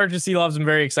talked about Arturs Silovs. I'm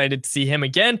very excited to see him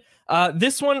again.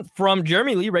 This one from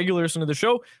Jeremy Lee, regular listener to the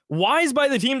show. Wise by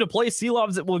the team to play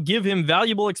Silovs. It will give him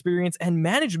valuable experience and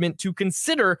management to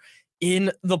consider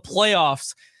in the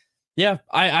playoffs. Yeah,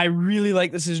 I really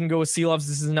like this decision to go with Silovs.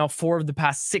 This is now 4 of the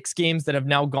past 6 games that have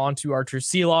now gone to Arturs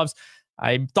Silovs.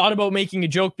 I thought about making a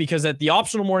joke because at the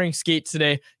optional morning skate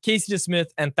today, Casey DeSmith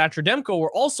and Thatcher Demko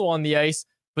were also on the ice,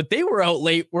 but they were out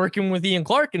late working with Ian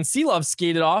Clark, and Silovs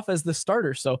skated off as the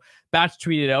starter. So Batch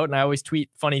tweeted out, and I always tweet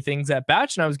funny things at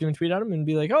Batch, and I was going to tweet at him and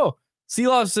be like, oh,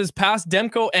 Silovs has passed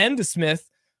Demko and DeSmith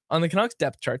on the Canucks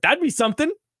depth chart. That'd be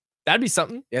something. That'd be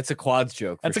something. Yeah, it's a quads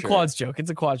joke. That's a quads joke. It's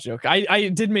a quads joke. I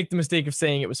did make the mistake of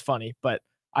saying it was funny, but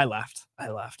I laughed.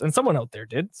 And someone out there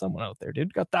did.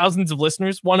 Got thousands of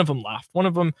listeners. One of them laughed. One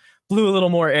of them blew a little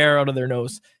more air out of their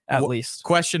nose, at least.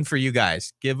 Question for you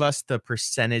guys. Give us the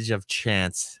percentage of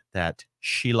chance that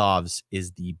Silovs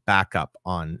is the backup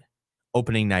on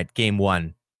opening night, game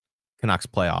 1, Canucks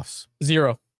playoffs.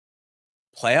 0.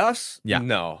 Playoffs? Yeah.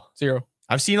 No. 0.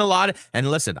 I've seen a lot and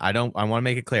listen, I want to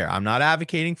make it clear. I'm not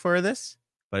advocating for this,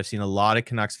 but I've seen a lot of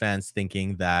Canucks fans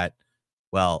thinking that,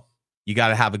 well, you got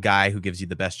to have a guy who gives you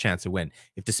the best chance to win.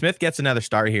 If DeSmith gets another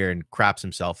start here and craps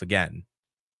himself again,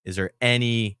 is there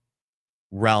any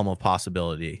realm of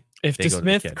possibility? If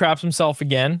DeSmith craps himself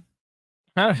again,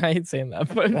 I hate saying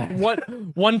that, but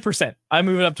 1%. I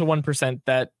move it up to 1%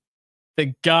 that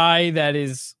the guy that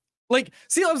is like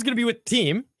Silovs is going to be with the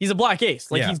team. He's a black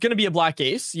ace. Like he's going to be a black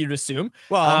ace, you'd assume.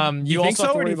 Well, you also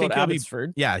have to worry about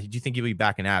Abbotsford. Yeah, do you think he'll be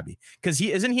back in Abbey? Because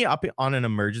isn't he up on an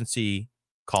emergency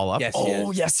call up? Yes,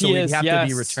 yes, so he is. Have to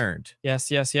be returned. Yes.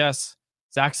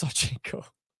 Zach Sawchenko.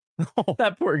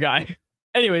 That poor guy.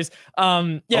 Anyways,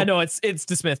 no, it's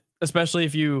DeSmith, especially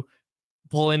if you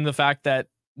pull in the fact that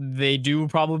they do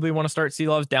probably want to start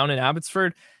Silovs down in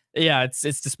Abbotsford. Yeah, it's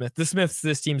DeSmith. DeSmith's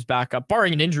this team's backup,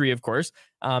 barring an injury, of course.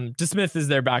 DeSmith is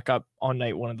their backup on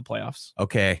night 1 of the playoffs.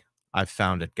 Okay, I've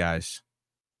found it, guys.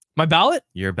 My ballot?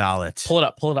 Your ballot. Pull it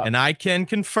up. And I can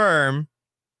confirm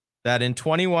that in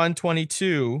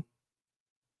 21-22,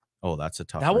 oh, that's a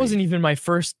tough. That wasn't even my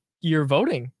first year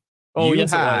voting. Oh,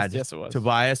 yes, it was.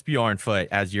 Tobias Bjornfoot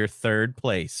as your 3rd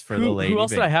place for the lady. Who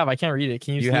else did I have? I can't read it.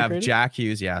 Can you? You have Jack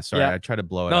Hughes. Yeah, sorry, I tried to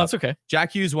blow it up. No, it's okay.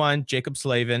 Jack Hughes 1, Jacob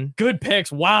Slavin. Good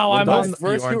picks. Wow, I'm on.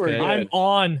 First, I'm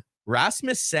on.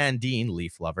 Rasmus Sandin,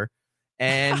 Leaf lover,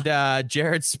 and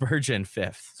Jared Spurgeon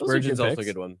 5th. Spurgeon's also a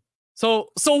good one. So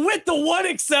with the one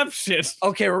exception.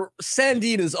 Okay,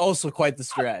 Sandin is also quite the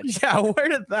stretch. Yeah, where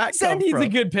did that come from? Sandin's a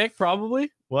good pick,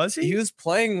 probably. Was he? He was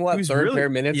playing third pair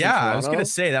minutes? Yeah, I was gonna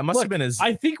say that must have been his.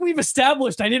 I think we've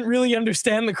established I didn't really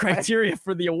understand the criteria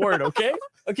for the award. Okay.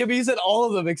 Okay, but you said all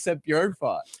of them except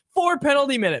Bjornfoot. 4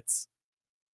 penalty minutes.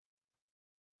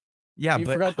 Yeah, you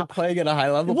forgot to playing at a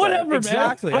high level. Whatever,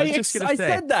 exactly. Man. I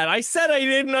said that. I said I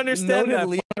didn't understand noted that.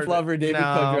 Leaf lover, David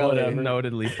Quadrelli.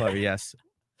 Noted Leaf lover. Yes.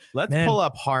 Let's pull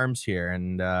up Harms here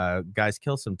and guys,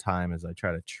 kill some time as I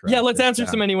try to track. Yeah, let's answer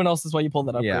some anyone else's while you pull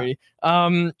that up, Brady.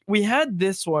 We had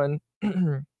this one,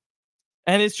 and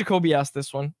it's Jacoby asked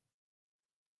this one.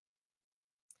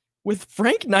 With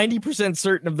Frank 90%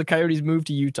 certain of the Coyotes move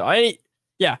to Utah,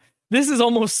 this is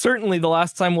almost certainly the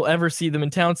last time we'll ever see them in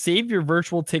town. Save your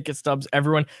virtual ticket stubs,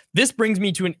 everyone. This brings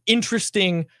me to an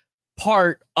interesting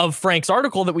part of Frank's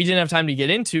article that we didn't have time to get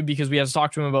into because we had to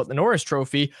talk to him about the Norris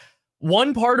Trophy.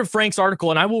 One part of Frank's article,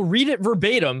 and I will read it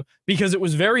verbatim because it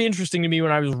was very interesting to me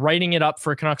when I was writing it up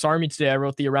for CanucksArmy today. I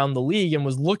wrote the Around the League and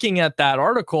was looking at that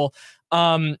article.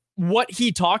 What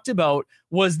he talked about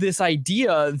was this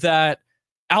idea that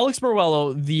Alex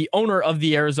Meruelo, the owner of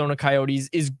the Arizona Coyotes,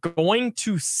 is going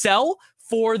to sell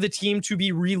for the team to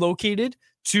be relocated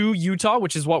to Utah,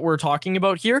 which is what we're talking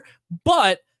about here.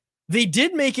 But they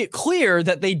did make it clear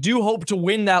that they do hope to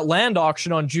win that land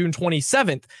auction on June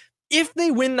 27th. If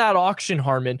they win that auction,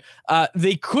 Harmon,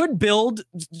 they could build,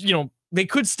 they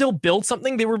could still build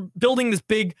something. They were building this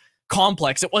big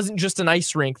complex. It wasn't just an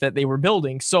ice rink that they were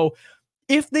building. So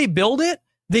if they build it,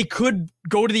 they could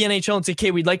go to the NHL and say,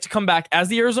 okay, we'd like to come back as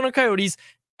the Arizona Coyotes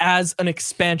as an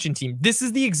expansion team. This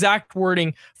is the exact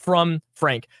wording from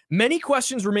Frank. Many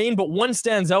questions remain, but one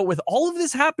stands out. With all of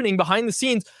this happening behind the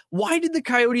scenes, why did the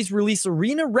Coyotes release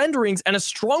arena renderings and a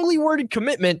strongly worded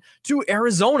commitment to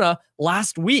Arizona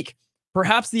last week?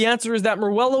 Perhaps the answer is that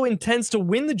Meruelo intends to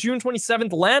win the June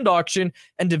 27th land auction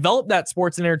and develop that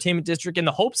sports and entertainment district in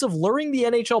the hopes of luring the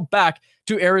NHL back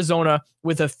to Arizona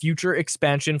with a future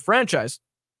expansion franchise.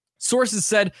 Sources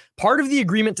said part of the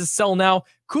agreement to sell now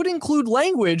could include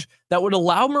language that would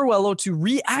allow Meruelo to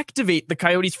reactivate the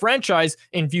Coyotes franchise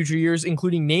in future years,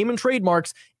 including name and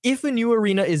trademarks, if a new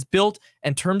arena is built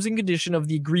and terms and conditions of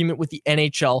the agreement with the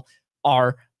NHL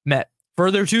are met.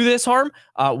 Further to this, Harm,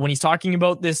 when he's talking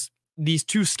about these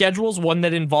two schedules, one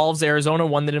that involves Arizona,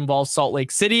 one that involves Salt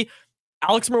Lake City,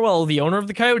 Alex Meruelo, the owner of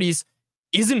the Coyotes,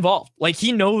 is involved. Like,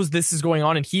 he knows this is going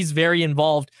on and he's very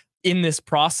involved in this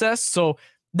process. So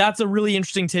that's a really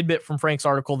interesting tidbit from Frank's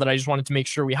article that I just wanted to make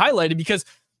sure we highlighted, because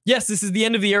yes, this is the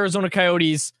end of the Arizona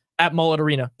Coyotes at Mullet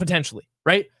Arena, potentially,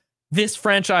 right? This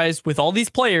franchise with all these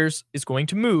players is going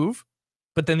to move,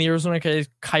 but then the Arizona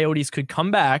Coyotes could come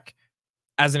back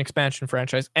as an expansion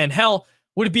franchise. And hell,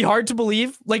 would it be hard to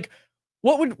believe? Like,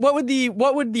 what would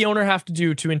the owner have to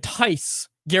do to entice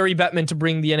Gary Bettman to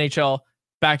bring the NHL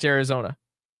back to Arizona?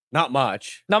 Not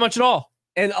much. Not much at all.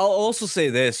 And I'll also say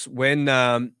this, when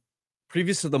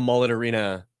previous to the Mullet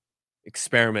Arena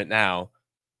experiment now,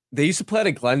 they used to play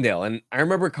at Glendale, and I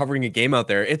remember covering a game out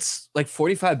there. It's like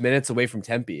 45 minutes away from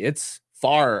Tempe. It's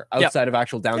far outside of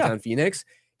actual downtown Phoenix.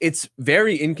 It's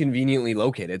very inconveniently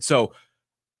located. So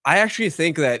I actually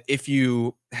think that if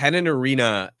you had an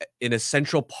arena in a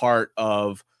central part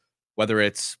of, whether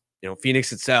it's, you know,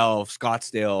 Phoenix itself,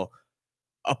 Scottsdale,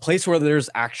 a place where there's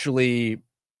actually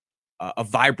a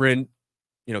vibrant,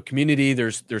 you know, community,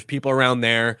 there's people around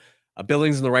there, a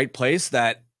building's in the right place,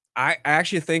 that I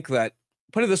actually think that,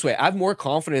 put it this way, I have more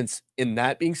confidence in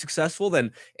that being successful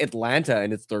than Atlanta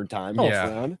in its third time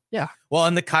around. Yeah. Well,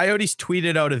 and the Coyotes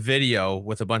tweeted out a video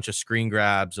with a bunch of screen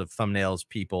grabs of thumbnails,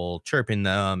 people chirping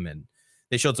them, and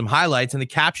they showed some highlights, and the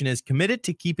caption is "Committed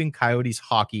to keeping Coyotes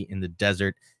hockey in the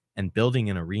desert and building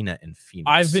an arena in Phoenix."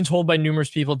 I've been told by numerous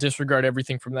people, disregard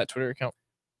everything from that Twitter account.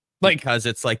 Like, because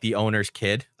it's like the owner's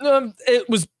kid.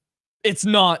 It's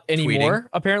not anymore. Tweeting.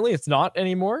 Apparently it's not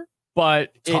anymore,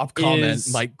 but Top comment,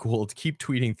 Mike Gould, keep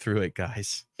tweeting through it,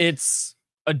 guys. It's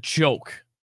a joke,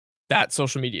 that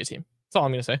social media team. That's all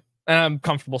I'm going to say. And I'm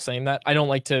comfortable saying that. I don't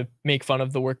like to make fun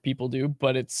of the work people do,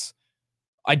 but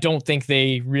I don't think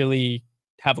they really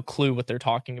have a clue what they're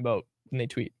talking about when they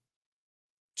tweet.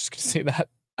 Just going to say that.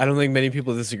 I don't think many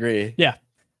people disagree. Yeah,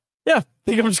 I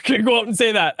think I'm just gonna go out and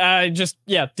say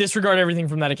that. Disregard everything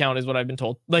from that account is what I've been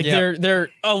told. Like, there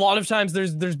a lot of times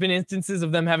there's been instances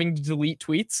of them having to delete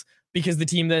tweets because the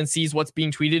team then sees what's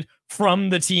being tweeted from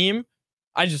the team.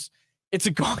 It's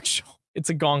a gong show. It's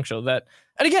a gong show that,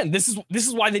 and again, this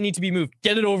is why they need to be moved.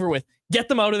 Get it over with. Get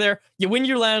them out of there. You win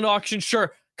your land auction,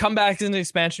 sure. Come back as an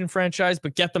expansion franchise,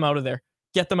 but get them out of there.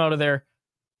 Get them out of there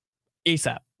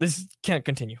ASAP. This can't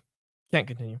continue. Can't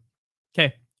continue.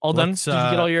 Okay. All done? Did you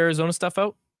get all your Arizona stuff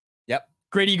out? Yep.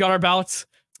 Grady, you got our ballots?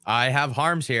 I have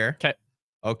Harm's here.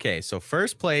 Okay. So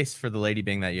first place for the Lady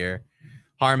Bing that year,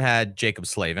 Harm had Jacob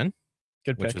Slavin,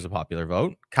 which was a popular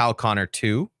vote. Kyle Connor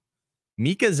 2,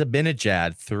 Mika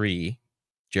Zibanejad 3,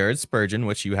 Jared Spurgeon,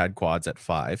 which you had quads at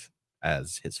 5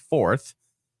 as his 4th,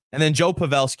 and then Joe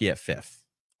Pavelski at 5th.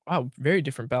 Wow, very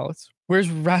different ballots. Where's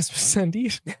Rasmus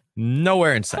Sandin?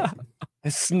 Nowhere in sight. I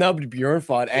snubbed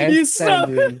Bjornfot and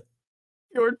Sandin.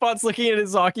 Bjornfot's looking at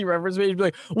his hockey reference page and be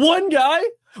like, one guy,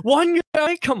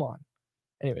 come on.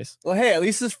 Anyways. Well, hey, at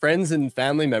least his friends and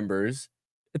family members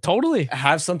totally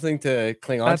have something to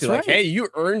cling on to. Like, hey, you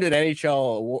earned an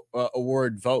NHL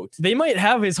award vote. They might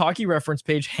have his hockey reference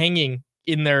page hanging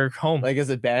in their home. Like, as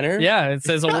a banner? Yeah, it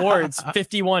says awards,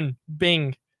 51,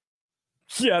 Bing.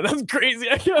 Yeah, that's crazy.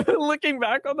 Looking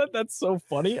back on that, that's so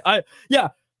funny. I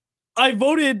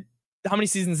voted, how many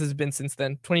seasons has it been since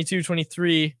then? 22,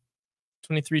 23,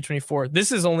 24.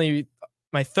 This is only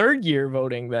my 3rd year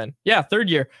voting then. Yeah, 3rd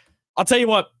year. I'll tell you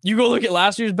what, you go look at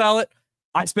last year's ballot.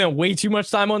 I spent way too much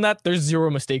time on that. There's 0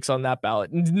 mistakes on that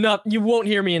ballot. You won't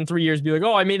hear me in 3 years be like,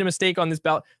 oh, I made a mistake on this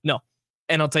ballot. No.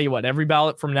 And I'll tell you what, every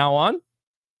ballot from now on,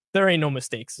 there ain't no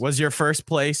mistakes. Was your first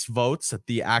place votes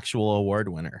the actual award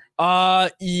winner?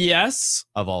 Yes.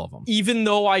 Of all of them. Even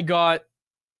though I got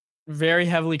very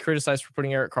heavily criticized for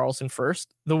putting Erik Karlsson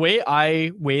first, the way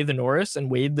I weigh the Norris and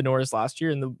weighed the Norris last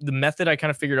year, and the method I kind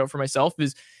of figured out for myself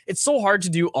is it's so hard to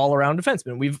do all around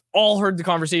defenseman. We've all heard the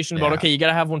conversation about, okay, you got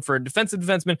to have one for a defensive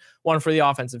defenseman, one for the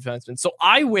offensive defenseman. So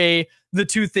I weigh the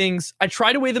two things. I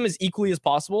try to weigh them as equally as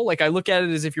possible. Like, I look at it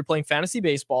as if you're playing fantasy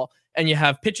baseball and you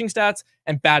have pitching stats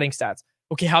and batting stats.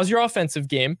 Okay, how's your offensive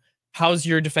game? How's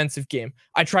your defensive game?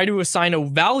 I try to assign a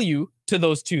value to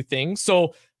those two things.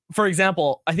 So, for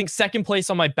example, I think second place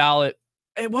on my ballot,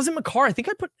 it wasn't Makar. I think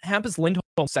I put Hampus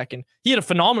Lindholm second. He had a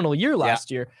phenomenal year last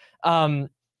year. The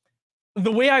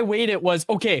way I weighed it was,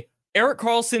 okay, Erik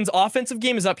Karlsson's offensive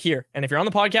game is up here. And if you're on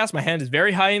the podcast, my hand is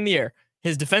very high in the air.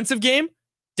 His defensive game,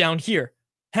 down here.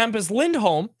 Hampus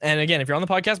Lindholm, and again, if you're on the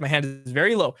podcast, my hand is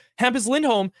very low. Hampus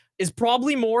Lindholm is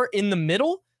probably more in the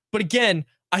middle, but again,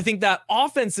 I think that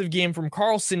offensive game from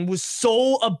Karlsson was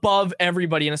so above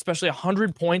everybody, and especially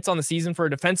 100 points on the season for a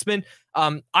defenseman.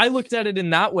 I looked at it in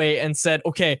that way and said,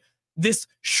 okay, this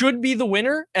should be the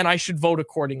winner, and I should vote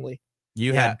accordingly.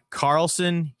 You had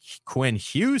Karlsson, Quinn,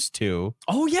 Hughes 2.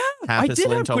 Oh yeah, Hampus I did have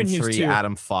Lindholm Quinn Hughes 3, too.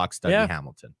 Adam Fox, Dougie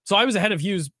Hamilton. So I was ahead of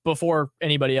Hughes before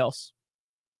anybody else.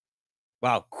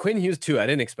 Wow, Quinn Hughes 2. I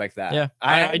didn't expect that. Yeah,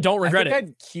 I don't regret it. I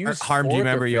had Hughes Harm, do you 4th or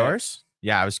remember 5th. yours?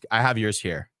 Yeah, I have yours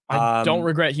here. I don't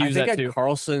regret Hughes I think at I had 2.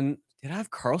 Karlsson. Did I have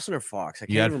Karlsson or Fox? I can't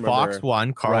You had remember. Fox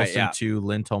 1, Karlsson Right, yeah. 2,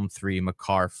 Lindholm 3,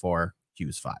 McCarr 4,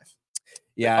 Hughes 5.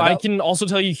 Yeah, I can also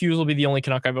tell you Hughes will be the only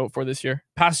Canuck I vote for this year.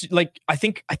 Past, like I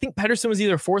think Pettersson was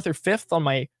either 4th or 5th on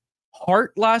my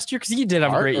heart last year because he did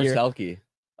have a great year. Selke.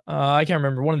 I can't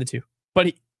remember, one of the two.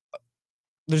 But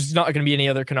there's not going to be any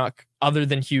other Canuck other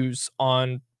than Hughes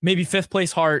on maybe 5th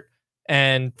place Hart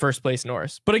and 1st place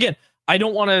Norris. But again, I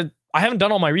haven't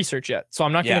done all my research yet, so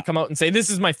I'm not going to come out and say this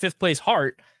is my 5th place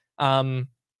Hart. All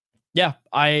I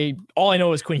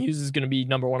know is Quinn Hughes is going to be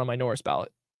number 1 on my Norris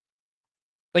ballot.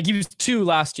 Like he was 2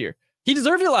 last year. He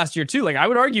deserved it last year too. Like I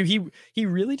would argue he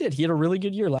really did. He had a really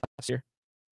good year last year.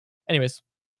 Anyways.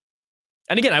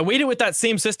 And again, I waited with that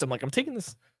same system. Like I'm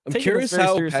curious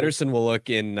how seriously. Pettersson will look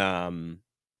in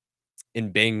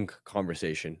Bing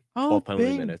conversation. 12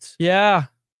 penalty minutes. Yeah.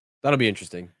 That'll be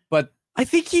interesting. But I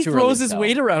think he too early throws to his tell.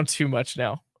 weight around too much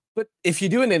now. But if you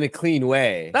do it in a clean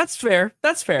way, That's fair.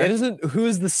 That's fair. it isn't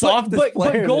who's the softest but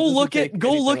player. go that doesn't look take at any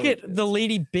the penalties?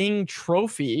 Lady Bing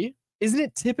trophy. Isn't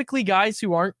it typically guys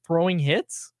who aren't throwing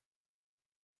hits?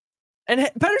 And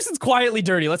Pettersson's quietly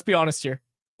dirty. Let's be honest here.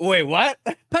 Wait, what?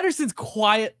 Pettersson's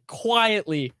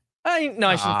quietly. I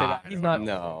shouldn't say that. He's not.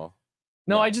 No.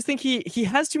 No, I just think he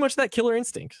has too much of that killer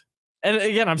instinct. And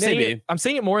again, I'm saying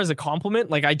it more as a compliment.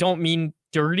 Like I don't mean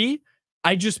dirty.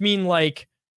 I just mean like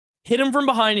hit him from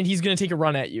behind and he's gonna take a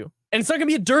run at you. And it's not gonna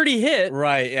be a dirty hit.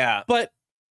 Right, yeah. But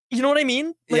you know what I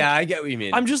mean? Like, Yeah, I get what you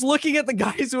mean. I'm just looking at the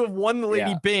guys who have won the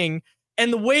Lady Bing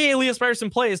and the way Elias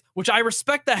Pettersson plays, which I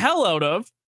respect the hell out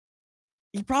of.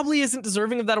 He probably isn't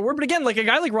deserving of that award. But again, like a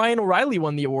guy like Ryan O'Reilly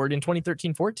won the award in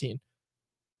 2013-14.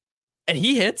 And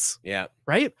he hits. Yeah.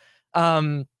 Right?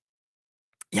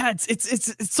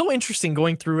 It's so interesting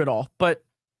going through it all. But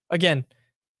again,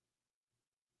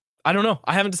 I don't know.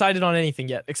 I haven't decided on anything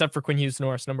yet, except for Quinn Hughes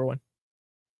Norris, number 1.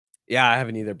 Yeah, I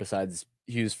haven't either besides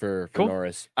Hughes for Cool.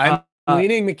 Norris. I'm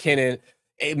leaning McKinnon.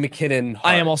 McKinnon.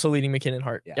 I am Hart. also leading McKinnon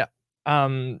Hart. Yeah.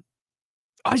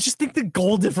 I just think the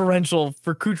goal differential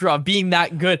for Kucherov being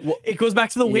that good, it goes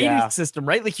back to the weighting system,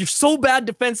 right? Like you're so bad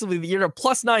defensively that you're a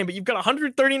 +9, but you've got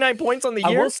 139 points on the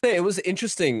year. I will say it was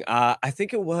interesting. I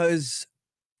think it was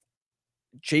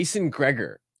Jason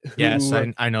Gregor. Yes,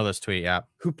 I know this tweet. Yeah.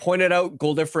 Who pointed out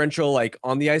goal differential like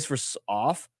on the ice versus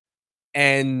off.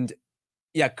 And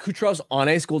yeah, Kucherov's on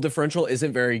ice goal differential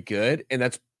isn't very good. And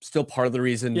that's still part of the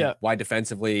reason why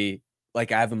defensively,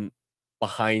 like I have him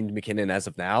behind McKinnon as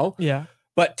of now. Yeah.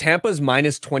 But Tampa's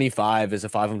 -25 is a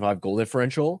 5-on-5 goal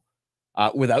differential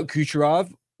without Kucherov.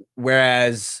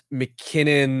 Whereas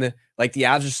McKinnon, like the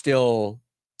Avs are still.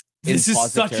 This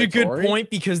is such a good point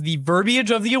because the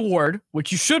verbiage of the award,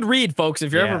 which you should read, folks,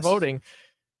 if you're ever voting,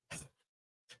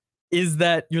 is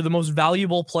that you're the most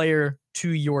valuable player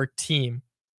to your team.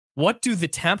 What do the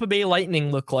Tampa Bay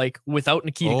Lightning look like without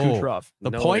Nikita Kucherov?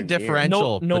 The point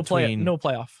differential no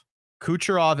playoff.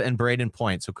 Kucherov and Braden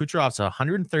Point. So Kucherov's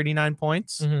 139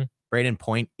 points. Braden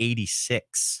Point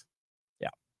 86.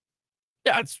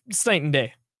 Yeah, it's night and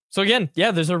day. So again,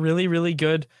 there's a really, really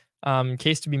good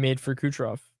case to be made for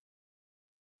Kucherov.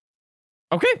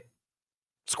 Okay.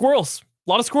 Squirrels.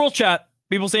 A lot of squirrel chat.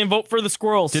 People saying vote for the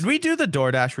squirrels. Did we do the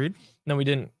DoorDash read? No, we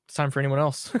didn't. It's time for anyone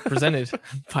else. Presented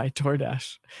by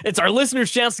DoorDash. It's our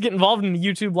listeners' chance to get involved in the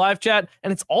YouTube live chat,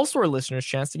 and it's also our listeners'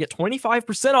 chance to get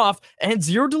 25% off and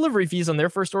 0 delivery fees on their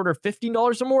first order of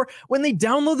 $15 or more when they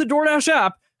download the DoorDash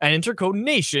app and enter code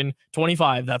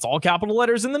NATION25. That's all capital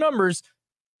letters and the numbers.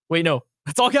 Wait, no.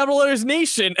 That's all capital letters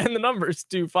NATION and the numbers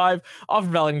 25. Offer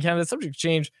valid in Canada. Subject to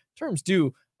change. Terms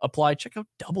do apply. Check out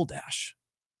Double Dash.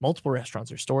 Multiple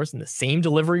restaurants or stores in the same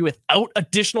delivery without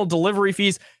additional delivery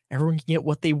fees. Everyone can get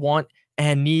what they want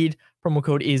and need. Promo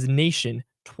code is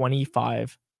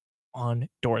NATION25 on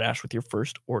DoorDash with your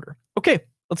first order. Okay,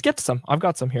 let's get to some. I've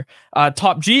got some here.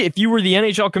 Top G, if you were the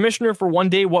NHL commissioner for one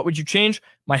day, what would you change?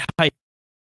 My height.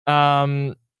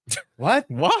 What?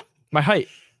 My height.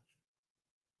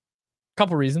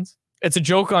 Couple reasons. It's a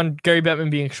joke on Gary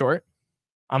Bettman being short.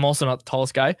 I'm also not the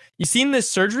tallest guy. You seen this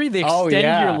surgery? They extend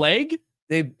your leg.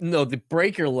 They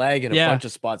break your leg in a Yeah. bunch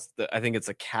of spots. I think it's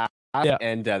a calf Yeah.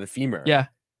 and the femur. Yeah.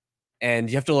 And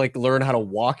you have to like learn how to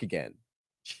walk again.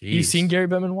 You seen Gary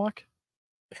Bettman walk?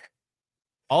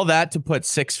 All that to put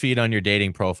 6 feet on your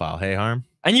dating profile. Hey, Harm.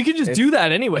 And you can just do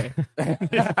that anyway.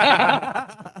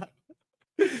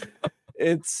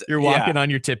 You're walking on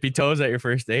your tippy toes at your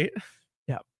first date.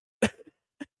 Yeah.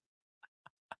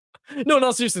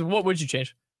 No, seriously. What would you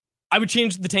change? I would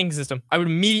change the tanking system. I would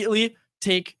immediately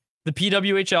take the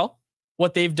PWHL,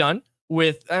 what they've done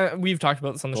with, we've talked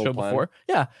about this on the show before.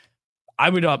 Yeah. I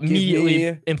would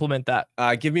immediately implement that.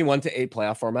 Give me 1-8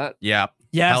 playoff format. Yeah.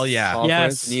 Yes. Hell yeah.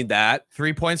 Conference, need that.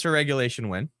 3 points for regulation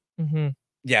win. Mm-hmm.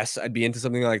 Yes, I'd be into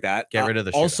something like that. Get rid of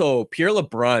the also, Pierre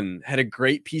LeBrun had a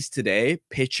great piece today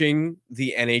pitching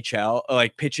the NHL,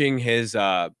 like pitching his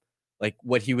like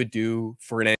what he would do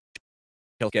for an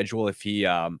NHL schedule if he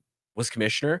was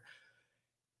commissioner.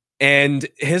 And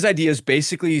his idea is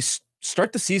basically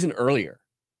start the season earlier,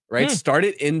 right? Start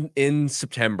it in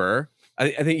September.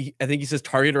 I think he says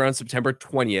target around September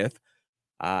 20th,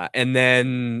 and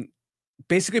then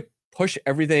basically push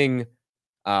everything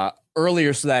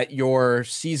earlier so that your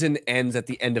season ends at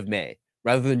the end of May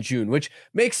rather than June, which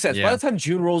makes sense. By the time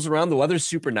June rolls around, the weather's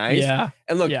super nice. Yeah.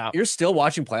 And look, you're still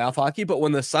watching playoff hockey, but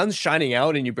when the sun's shining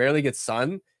out and you barely get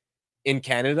sun in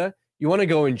Canada, you want to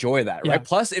go enjoy that, right?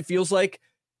 Plus, it feels like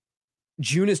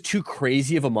June is too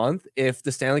crazy of a month if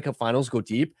the Stanley Cup Finals go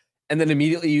deep, and then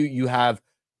immediately you have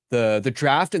the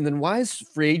draft, and then why is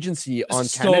free agency on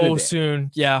Canada Day? So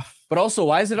soon? Yeah. But also,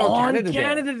 why is it on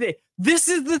Canada Day? This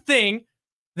is the thing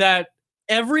that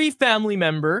every family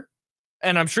member,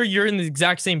 and I'm sure you're in the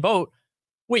exact same boat.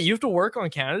 Wait, you have to work on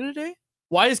Canada Day?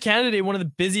 Why is Canada Day one of the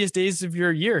busiest days of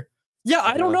your year? Yeah,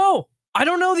 I don't know. I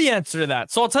don't know the answer to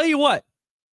that. So I'll tell you what.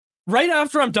 Right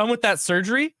after I'm done with that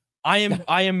surgery, I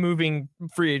am moving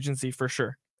free agency for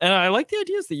sure. And I like the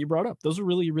ideas that you brought up. Those are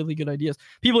really, really good ideas.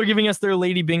 People are giving us their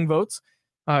Lady Bing votes.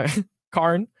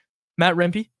 Karn, Matt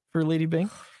Rempe for Lady Bing.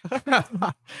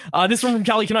 This one from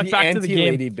Cali Canuck, back to the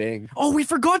game. Lady Bing. Oh, we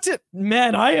forgot to.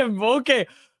 Man, I am okay.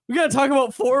 We got to talk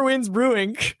about 4 Wins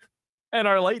Brewing and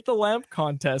our Light the Lamp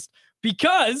contest,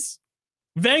 because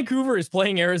Vancouver is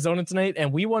playing Arizona tonight,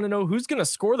 and we want to know who's going to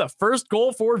score the first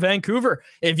goal for Vancouver.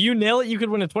 If you nail it, you could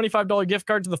win a $25 gift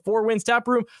card to the 4 Wins Tap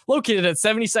Room, located at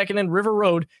 72nd and River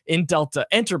Road in Delta.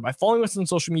 Enter by following us on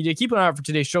social media. Keep an eye out for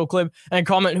today's show clip and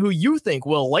comment who you think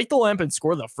will light the lamp and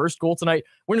score the first goal tonight.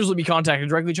 Winners will be contacted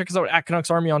directly. Check us out at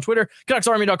CanucksArmy on Twitter,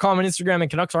 CanucksArmy.com on Instagram, and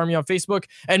CanucksArmy on Facebook.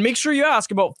 And make sure you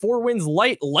ask about 4 Wins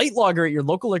Light Lager at your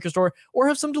local liquor store, or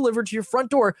have some delivered to your front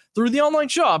door through the online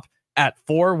shop at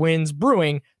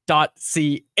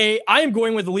 4winsbrewing.ca. I am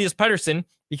going with Elias Pettersson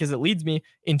because it leads me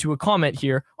into a comment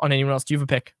here on anyone else. Do you have a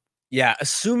pick? Yeah,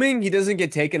 assuming he doesn't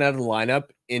get taken out of the lineup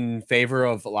in favor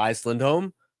of Elias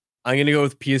Lindholm, I'm going to go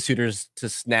with Pia Suiters to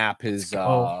snap his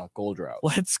goal drought.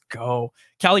 Let's go.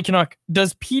 Cali Canuck,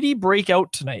 does PD break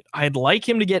out tonight? I'd like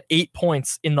him to get 8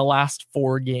 points in the last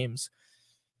 4 games.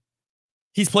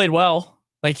 He's played well.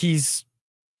 Like he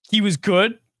was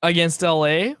good against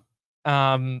LA.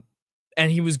 And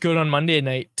he was good on Monday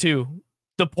night too.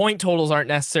 The point totals aren't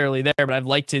necessarily there, but I've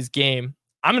liked his game.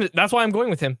 That's why I'm going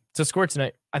with him to score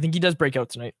tonight. I think he does break out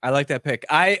tonight. I like that pick.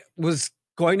 I was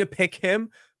going to pick him,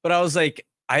 but I was like,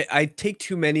 I take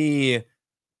too many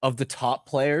of the top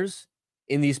players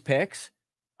in these picks,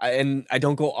 and I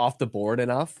don't go off the board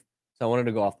enough. So I wanted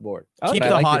to go off the board. Keep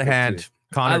the hot hand.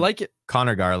 I like it.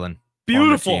 Connor Garland.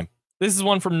 Beautiful. This is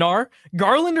one from Nar.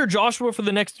 Garland or Joshua for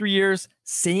the next 3 years.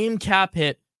 Same cap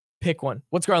hit. Pick one.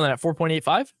 What's Garland at?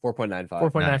 4.85?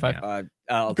 4.95.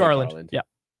 4.95. Garland. Yeah.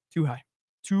 Too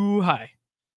high.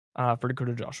 For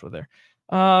Dakota Joshua there.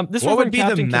 This what would be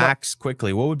the max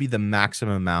quickly? What would be the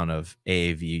maximum amount of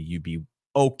AAV you'd be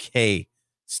okay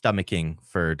stomaching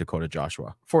for Dakota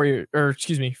Joshua? 4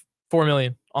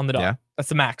 million on the dot. Yeah. That's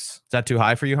the max. Is that too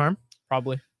high for you, Harm?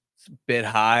 Probably. It's a bit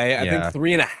high. I think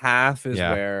 3.5 is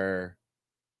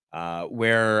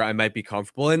where I might be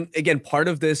comfortable. And again, part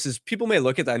of this is people may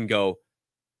look at that and go,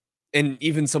 and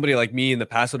even somebody like me in the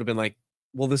past would have been like,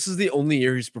 well, this is the only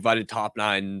year he's provided top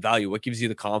 9 value. What gives you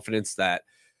the confidence that,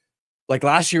 like,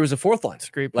 last year was a 4th line? That's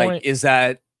a great point. Like, is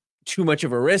that too much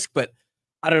of a risk? But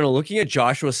I don't know. Looking at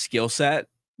Joshua's skill set,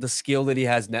 the skill that he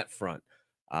has net front,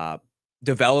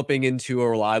 developing into a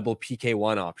reliable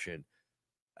PK1 option,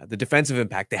 the defensive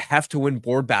impact, they have to win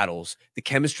board battles, the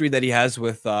chemistry that he has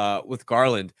with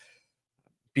Garland,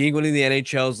 being one of the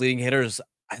NHL's leading hitters.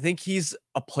 I think he's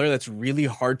a player that's really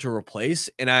hard to replace.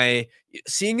 And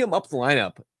seeing him up the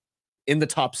lineup in the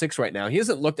top 6 right now, he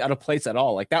hasn't looked out of place at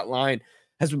all. Like, that line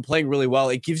has been playing really well.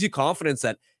 It gives you confidence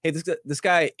that, hey, this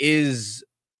guy is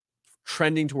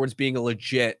trending towards being a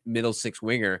legit middle six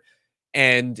winger.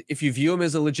 And if you view him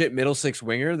as a legit middle six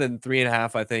winger, then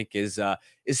 3.5, I think,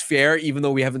 is fair, even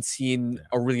though we haven't seen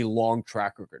a really long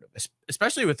track record of it.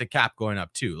 Especially with the cap going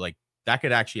up too. Like that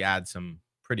could actually add some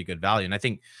pretty good value. And I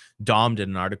think Dom did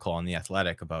an article on The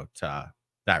Athletic about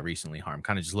that recently, Harm,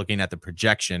 kind of just looking at the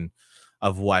projection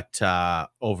of what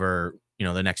over, you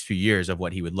know, the next few years of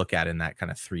what he would look at in that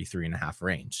kind of 3.5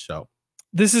 range. So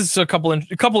this is a couple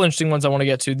interesting ones I want to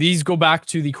get to. These go back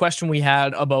to the question we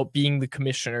had about being the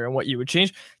commissioner and what you would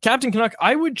change. Captain Canuck,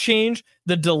 I would change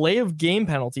the delay of game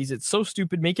penalties. It's so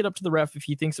stupid. Make it up to the ref if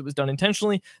he thinks it was done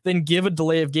intentionally, then give a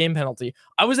delay of game penalty.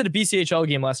 I was at a BCHL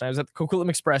game last night. I was at the Coquitlam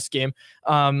Express game.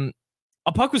 A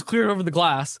puck was cleared over the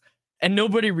glass and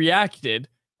nobody reacted.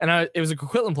 And it was a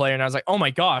Coquitlam player. And I was like, oh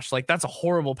my gosh, like that's a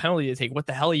horrible penalty to take. What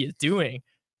the hell are you doing?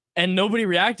 And nobody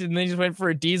reacted. And they just went for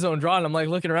a D zone draw. And I'm like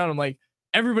looking around. I'm like,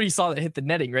 everybody saw that hit the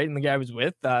netting, right? And the guy I was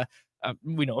with,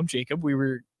 we know him, Jacob. We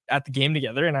were at the game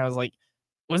together, and I was like,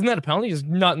 wasn't that a penalty? He's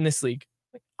not in this league.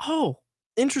 Like, oh,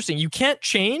 interesting. You can't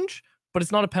change, but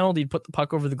it's not a penalty to put the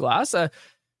puck over the glass. I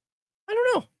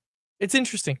don't know. It's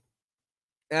interesting.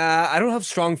 I don't have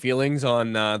strong feelings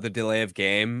on the delay of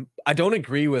game. I don't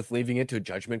agree with leaving it to a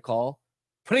judgment call.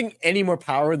 Putting any more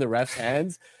power in the ref's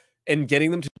hands and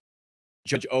getting them to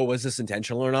judge, oh, was this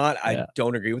intentional or not? I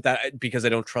don't agree with that because I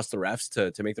don't trust the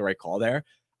refs to make the right call there.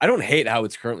 I don't hate how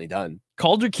it's currently done.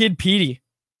 Calder Kid Petey,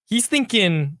 he's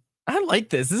thinking, I like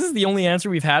this. This is the only answer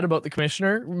we've had about the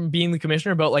commissioner being the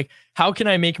commissioner, about like, how can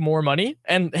I make more money?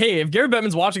 And hey, if Gary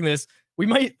Bettman's watching this, we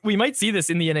might see this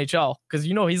in the NHL because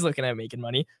you know he's looking at making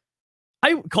money.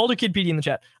 Calder Kid Petey in the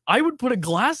chat. I would put a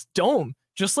glass dome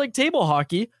just like table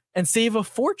hockey and save a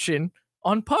fortune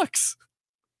on pucks.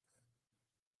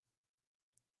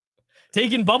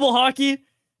 Taking bubble hockey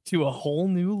to a whole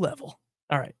new level.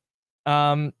 All right.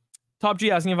 Top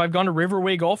G asking if I've gone to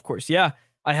Riverway Golf Course. Yeah,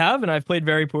 I have, and I've played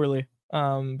very poorly.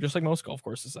 Just like most golf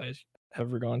courses I have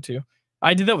ever gone to.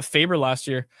 I did that with Faber last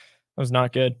year. That was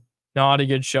not good. Not a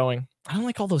good showing. I don't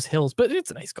like all those hills, but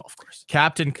it's a nice golf course.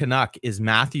 Captain Canuck, is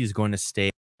Matthews going to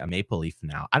stay a Maple Leaf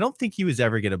now? I don't think he was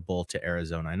ever going to bolt to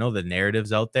Arizona. I know the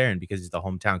narrative's out there, and because he's the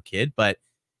hometown kid, but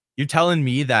you're telling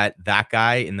me that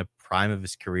guy in the prime of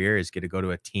his career is going to go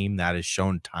to a team that has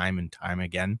shown time and time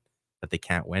again that they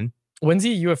can't win? When's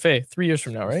he UFA? 3 years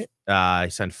from now, right? He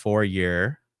signed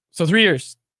 4-year. So 3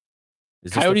 years.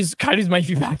 Coyotes might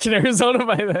be back in Arizona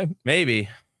by then. Maybe.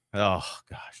 Oh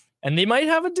gosh. And they might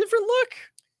have a different look.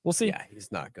 We'll see. Yeah,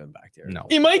 he's not going back there. No.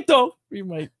 He might though. He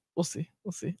might. We'll see.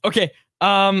 Okay.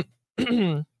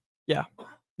 Yeah.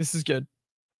 This is good.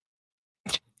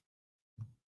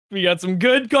 We got some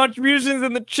good contributions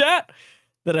in the chat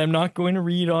that I'm not going to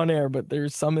read on air, but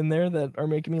there's some in there that are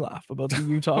making me laugh about the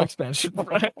Utah expansion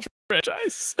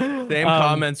franchise. Same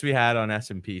comments we had on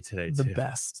S&P today too. The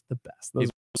best.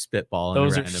 Those spitballing.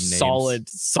 Those are random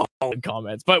solid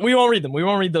comments, but we won't read them. We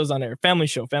won't read those on air. Family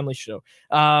show.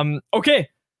 Okay.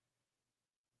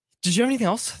 Did you have anything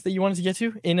else that you wanted to get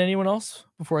to in anyone else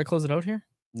before I close it out here?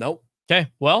 Nope. Okay.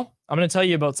 Well, I'm going to tell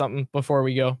you about something before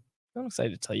we go. I'm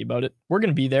excited to tell you about it. We're going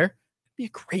to be there. It'll be a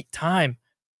great time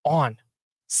on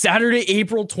Saturday,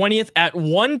 April 20th at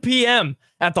 1 p.m.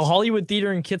 at the Hollywood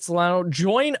Theater in Kitsilano.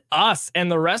 Join us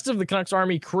and the rest of the Canucks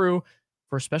Army crew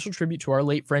for a special tribute to our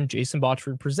late friend Jason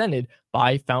Botchford, presented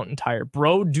by Fountain Tire.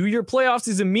 Bro, Do Your Playoffs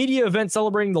is a media event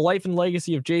celebrating the life and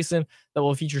legacy of Jason that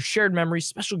will feature shared memories,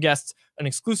 special guests, an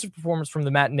exclusive performance from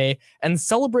the matinee, and the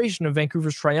celebration of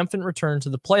Vancouver's triumphant return to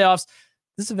the playoffs.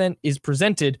 This event is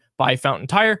presented by Fountain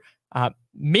Tire.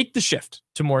 Make the shift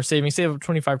to more savings. Save up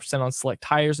 25% on select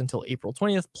tires until April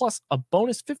 20th, plus a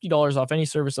bonus $50 off any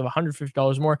service of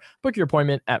 $150 more. Book your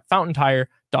appointment at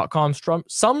fountaintire.com.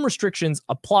 Some restrictions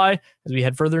apply as we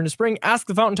head further into spring. Ask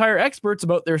the Fountain Tire experts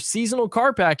about their seasonal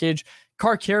car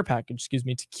care package,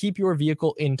 to keep your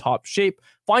vehicle in top shape.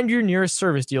 Find your nearest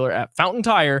service dealer at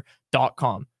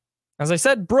fountaintire.com. As I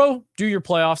said, Bro, Do Your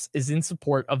Playoffs is in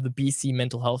support of the BC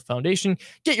Mental Health Foundation.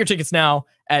 Get your tickets now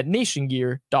at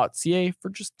nationgear.ca for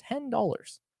just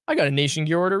 $10. I got a Nation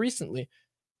Gear order recently.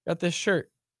 Got this shirt.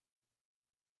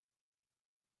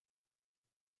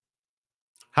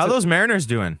 How are those Mariners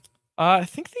doing? I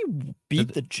think they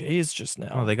beat the Jays just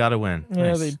now. Oh, they got to win. Yeah,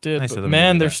 Nice. they did. Nice But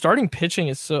man, their starting pitching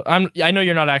is so... I know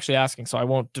you're not actually asking, so I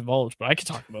won't divulge, but I could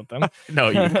talk about them. No,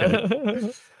 you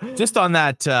could. Just on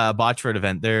that Botchford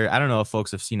event, I don't know if folks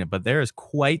have seen it, but there is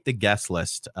quite the guest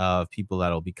list of people that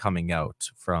will be coming out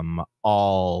from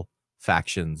all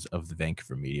factions of the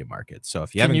Vancouver media market. So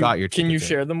if you haven't got your tickets, can you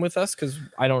share them with us? Because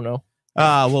I don't know.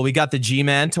 Well, we got the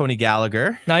G-Man, Tony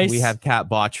Gallagher. Nice. We have Kat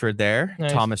Botchford there.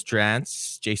 Nice. Thomas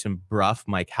Drance, Jason Bruff,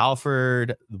 Mike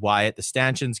Halford, Wyatt the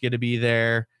Stanchion's going to be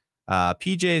there.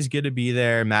 PJ's going to be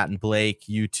there. Matt and Blake,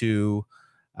 you two.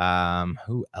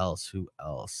 Who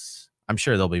else? I'm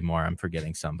sure there'll be more. I'm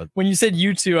forgetting some, but When you said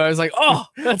you two, I was like, oh,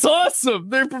 that's awesome.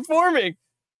 They're performing.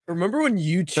 Remember when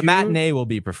you two? the matinee will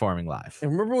be performing live. I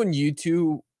remember when you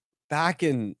two back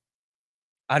in,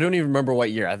 I don't even remember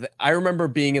what year. I remember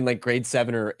being in like grade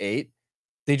 7 or 8.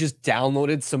 They just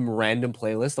downloaded some random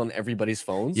playlist on everybody's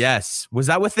phones. Yes. Was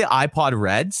that with the iPod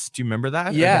Reds? Do you remember that?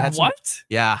 Or Yeah. they had some- What?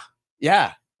 Yeah.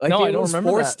 Yeah. Like No, I it don't was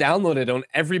remember forced downloaded on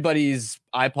everybody's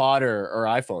iPod or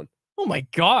iPhone. Oh my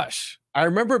gosh. I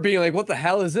remember being like, what the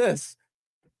hell is this?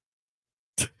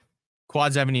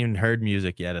 Quads haven't even heard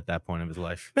music yet at that point of his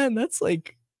life. Man, that's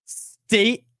like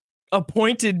state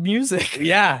appointed music.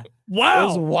 Yeah. It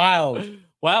was Wow. wild.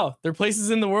 Wow. There are places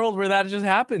in the world where that just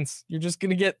happens. You're just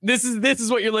gonna get this is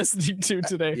what you're listening to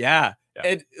today. Yeah. Yeah.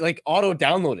 It like auto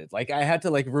downloaded. Like I had to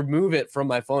like remove it from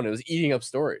my phone. It was eating up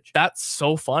storage. That's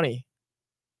so funny.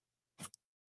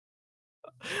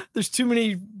 There's too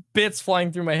many bits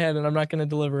flying through my head, and I'm not gonna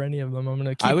deliver any of them. I'm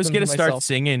gonna keep I was them gonna to start myself.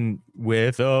 singing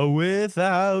with or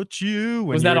without you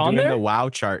when Was you that were on doing there? the WoW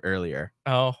chart earlier,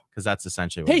 Oh. because that's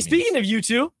essentially what Hey, it speaking means. of you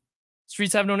two,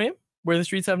 Streets Have No Name? Where the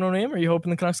Streets Have No Name? Are you hoping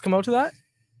the Canucks come out to that?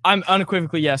 I'm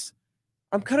unequivocally yes.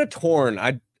 I'm kind of torn.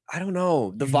 I don't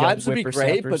know. The You young vibes would be great, but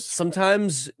whippersnappers.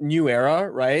 sometimes new era,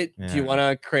 right? Do you Yeah. want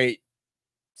to create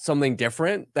something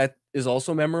different that is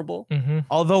also memorable? Mm-hmm.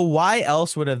 Although, why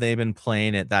else would have they been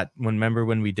playing it? Remember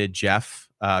when we did Jeff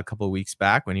a couple of weeks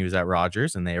back when he was at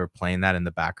Rogers and they were playing that in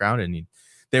the background and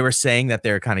they were saying that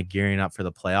they're kind of gearing up for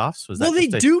the playoffs. Was Well, that they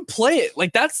just a- do play it.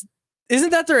 Like isn't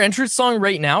that their entrance song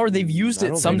right now, or they've used I it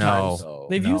don't think sometimes? so.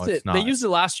 They've No, used it's it. They not. used it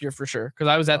last year for sure because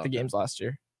I was at the Okay. games last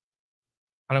year.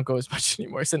 I don't go as much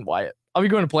anymore. I send Wyatt. I'll be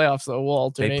going to playoffs though. We'll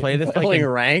alternate. They play this like Playing in-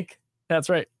 rank That's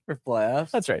right. for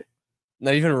playoffs. That's right.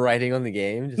 Not even writing on the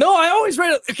game. Just, No, I always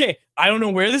write. Okay, I don't know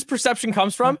where this perception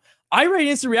comes from. I write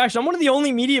instant reaction. I'm one of the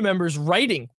only media members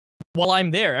writing while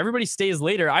I'm there. Everybody stays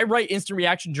later. I write instant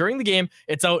reaction during the game.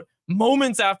 It's out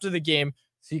moments after the game.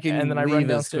 so you can and then I run leave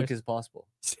as downstairs. quick as possible.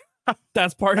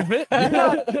 That's part of it.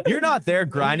 You're not there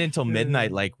grinding till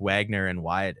midnight like Wagner and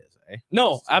Wyatt is, eh?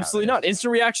 No, That's how it absolutely is. not.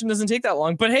 Instant reaction doesn't take that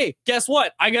long. But hey, guess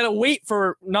what? I gotta wait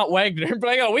for not Wagner, but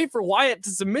I gotta wait for Wyatt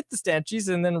to submit the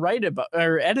stanchies and then write about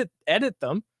or edit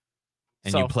them.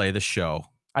 And So, you play the show.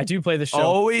 I do play the show.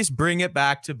 Always bring it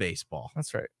back to baseball.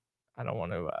 That's right. I don't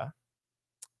want to.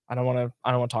 I don't want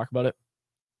to talk about it.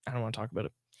 I don't want to talk about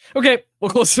it. Okay,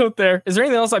 we'll close it out there. Is there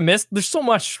anything else I missed? There's so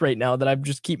much right now that I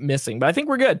just keep missing, but I think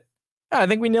we're good. Yeah, I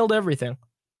think we nailed everything.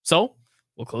 So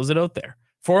we'll close it out there.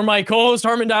 For my co-host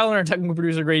Harmon Dial and our technical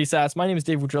producer Grady Sass, my name is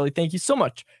Dave Wutrelli. Thank you so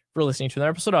much for listening to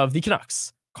another episode of the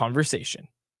Canucks Conversation.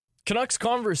 Canucks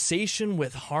Conversation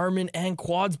with Harmon and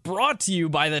Quads brought to you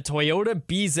by the Toyota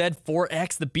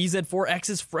BZ4X. The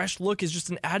BZ4X's fresh look is just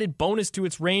an added bonus to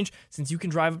its range since you can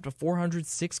drive up to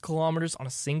 406 kilometers on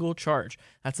a single charge.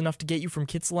 That's enough to get you from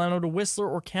Kitsilano to Whistler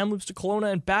or Kamloops to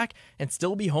Kelowna and back and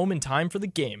still be home in time for the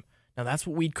game. Now that's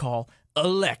what we'd call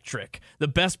electric. The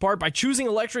best part, by choosing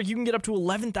electric, you can get up to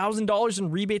 $11,000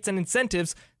 in rebates and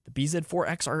incentives. The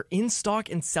BZ4X are in stock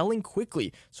and selling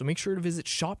quickly, so make sure to visit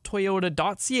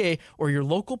shoptoyota.ca or your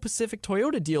local Pacific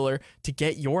Toyota dealer to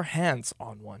get your hands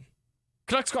on one.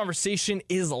 Canucks Conversation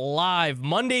is live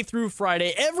Monday through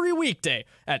Friday, every weekday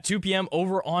at 2 p.m.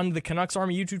 over on the Canucks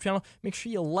Army YouTube channel. Make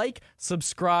sure you like,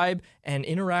 subscribe, and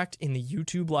interact in the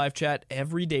YouTube live chat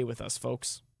every day with us,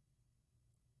 folks.